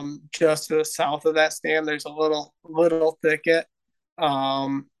 Just to the south of that stand, there's a little thicket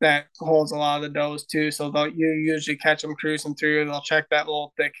that holds a lot of the does too. So you usually catch them cruising through. They'll check that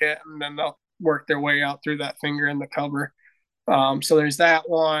little thicket, and then they'll work their way out through that finger in the cover. So there's that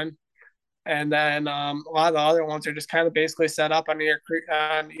one, and then a lot of the other ones are just kind of basically set up on either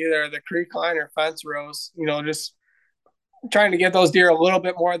the creek line or fence rows. Just trying to give those deer a little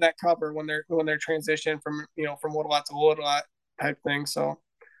bit more of that cover when they're transitioning from woodlot to woodlot type thing. So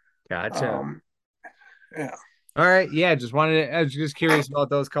Gotcha. um, yeah. All right. Yeah, I was just curious about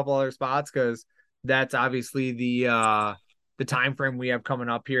those couple other spots because that's obviously the the time frame we have coming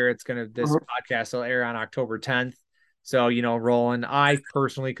up here. This podcast will air on October 10th. So, rolling. I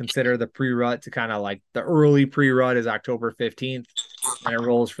personally consider the pre-rut to kind of like the early pre-rut is October 15th, and it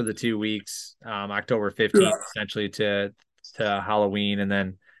rolls for the 2 weeks, October 15th, essentially to Halloween. And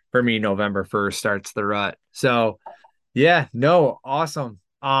then for me, November 1st starts the rut. So yeah, no, awesome.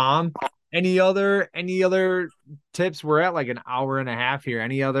 Any other tips? We're at like an hour and a half here.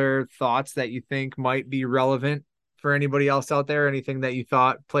 Any other thoughts that you think might be relevant for anybody else out there? Anything that you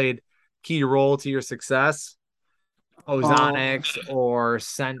thought played key role to your success? Ozonics or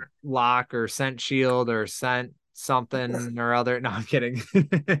Scent Lock or Scent Shield or Scent something or other. No, I'm kidding.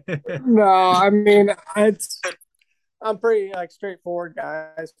 No, I mean I'm pretty like straightforward guy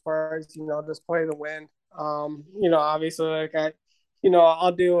as far as just play the wind. Obviously like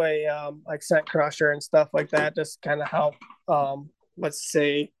I'll do a like scent crusher and stuff like that, just kind of help let's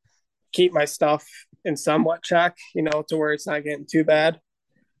say keep my stuff in somewhat check, to where it's not getting too bad.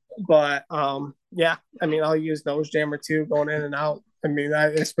 But yeah, I mean I'll use nose jammer too going in and out. I mean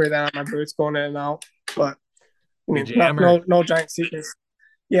I spray that on my boots going in and out. But I mean no giant secrets.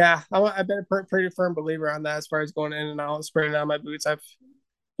 Yeah, I've been a pretty firm believer on that as far as going in and out, spraying on my boots. I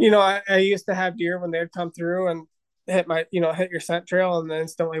used to have deer when they'd come through and hit your scent trail and then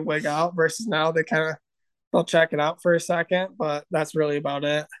instantly wig out. Versus now they'll check it out for a second, but that's really about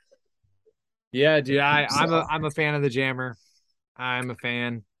it. Yeah, dude, I'm a fan of the jammer. I'm a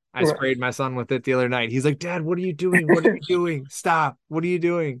fan. I sprayed my son with it the other night. He's like, "Dad, what are you doing? What are you doing? Stop! What are you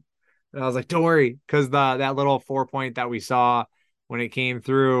doing?" And I was like, "Don't worry," because that little 4-point that we saw when it came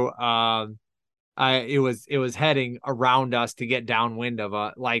through, it was heading around us to get downwind of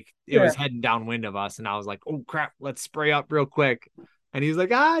it was heading downwind of us, and I was like, "Oh crap, let's spray up real quick." And he's like,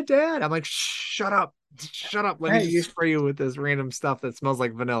 Dad. I'm like, shut up. Let me just spray you with this random stuff that smells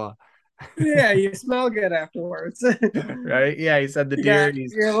like vanilla. Yeah, you smell good afterwards. Right? Yeah, he said the deer.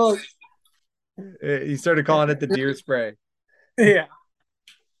 He started calling it the deer spray. Yeah.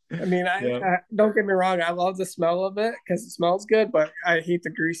 I mean, I don't get me wrong. I love the smell of it because it smells good, but I hate the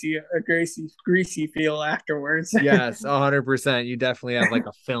greasy feel afterwards. Yes, 100%. You definitely have like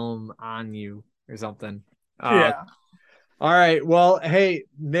a film on you or something. Yeah. All right. Well, hey,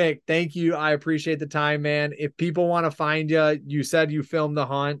 Nick, thank you. I appreciate the time, man. If people want to find you, you said you filmed the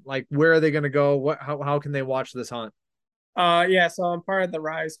hunt. Like, where are they going to go? How can they watch this hunt? Yeah, so I'm part of the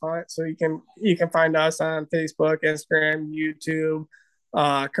Rise Hunt. So you can find us on Facebook, Instagram, YouTube,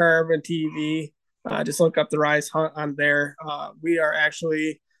 Carbon TV. Just look up the Rise Hunt on there. We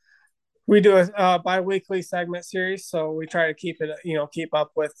do a bi-weekly segment series, so we try to keep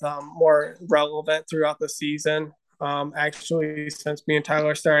up with more relevant throughout the season. Actually, since me and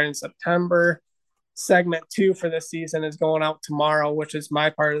Tyler started in September, segment 2 for this season is going out tomorrow, which is my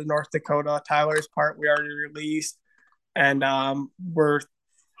part of the North Dakota. Tyler's part we already released, and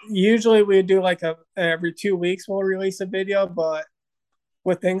we do like every 2 weeks we'll release a video, but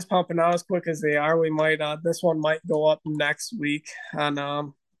with things pumping out as quick as they are, we might this one might go up next week.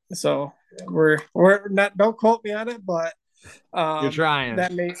 And so we're not, don't quote me on it, but you're trying.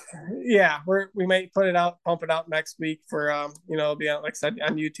 We might pump it out next week for it'll be on, like I said,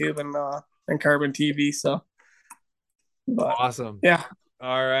 on YouTube and Carbon TV. So awesome. Yeah.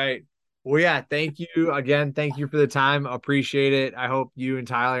 All right. Well, yeah, thank you again. Thank you for the time. Appreciate it. I hope you and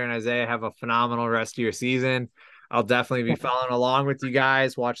Tyler and Isaiah have a phenomenal rest of your season. I'll definitely be following along with you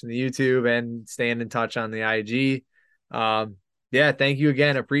guys, watching the YouTube and staying in touch on the IG. Yeah, thank you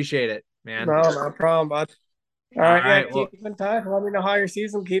again. Appreciate it, man. No problem, bud. All right, keep in touch. Let me know how your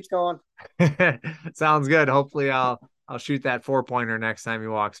season keeps going. Sounds good. Hopefully I'll shoot that 4-pointer next time he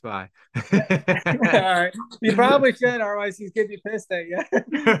walks by. All right. You probably should, otherwise he's gonna be pissed at you.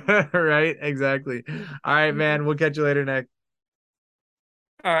 Right, exactly. All right, man. We'll catch you later, Nick.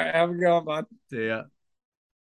 All right, have a good one, bud. See ya.